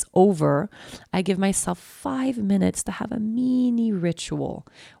Eve is over, I give myself 5 minutes to have a mini ritual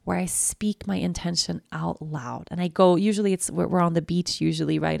where I speak my intention out loud. And I go, usually we're on the beach,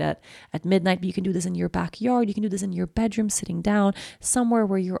 usually right at midnight, but you can do this in your backyard. You can do this in your bedroom, sitting down, somewhere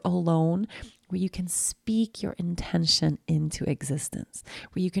where you're alone, where you can speak your intention into existence,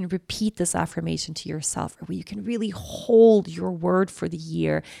 where you can repeat this affirmation to yourself, or where you can really hold your word for the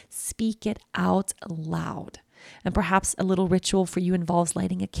year, speak it out loud. And perhaps a little ritual for you involves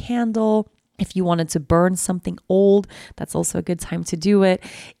lighting a candle. If you wanted to burn something old, that's also a good time to do it.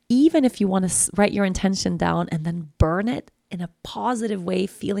 Even if you want to write your intention down and then burn it in a positive way,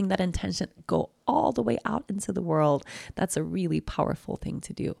 feeling that intention go all the way out into the world, that's a really powerful thing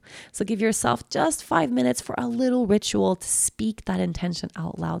to do. So give yourself just 5 minutes for a little ritual to speak that intention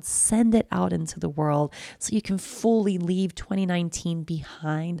out loud, send it out into the world so you can fully leave 2019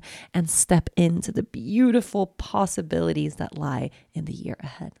 behind and step into the beautiful possibilities that lie in the year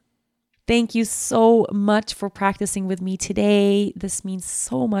ahead. Thank you so much for practicing with me today. This means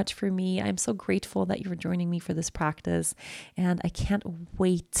so much for me. I'm so grateful that you're joining me for this practice. And I can't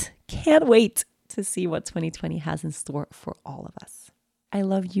wait to see what 2020 has in store for all of us. I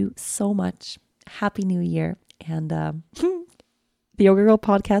love you so much. Happy New Year. And the Yoga Girl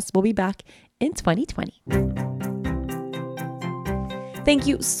podcast will be back in 2020. Thank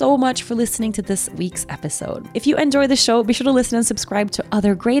you so much for listening to this week's episode. If you enjoy the show, be sure to listen and subscribe to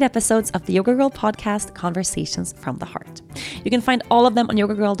other great episodes of the Yoga Girl podcast, Conversations from the Heart. You can find all of them on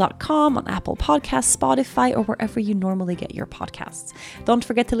yogagirl.com, on Apple Podcasts, Spotify, or wherever you normally get your podcasts. Don't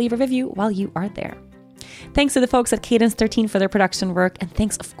forget to leave a review while you are there. Thanks to the folks at Cadence 13 for their production work, and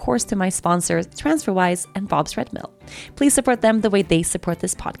thanks, of course, to my sponsors, TransferWise and Bob's Red Mill. Please support them the way they support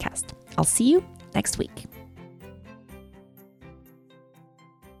this podcast. I'll see you next week.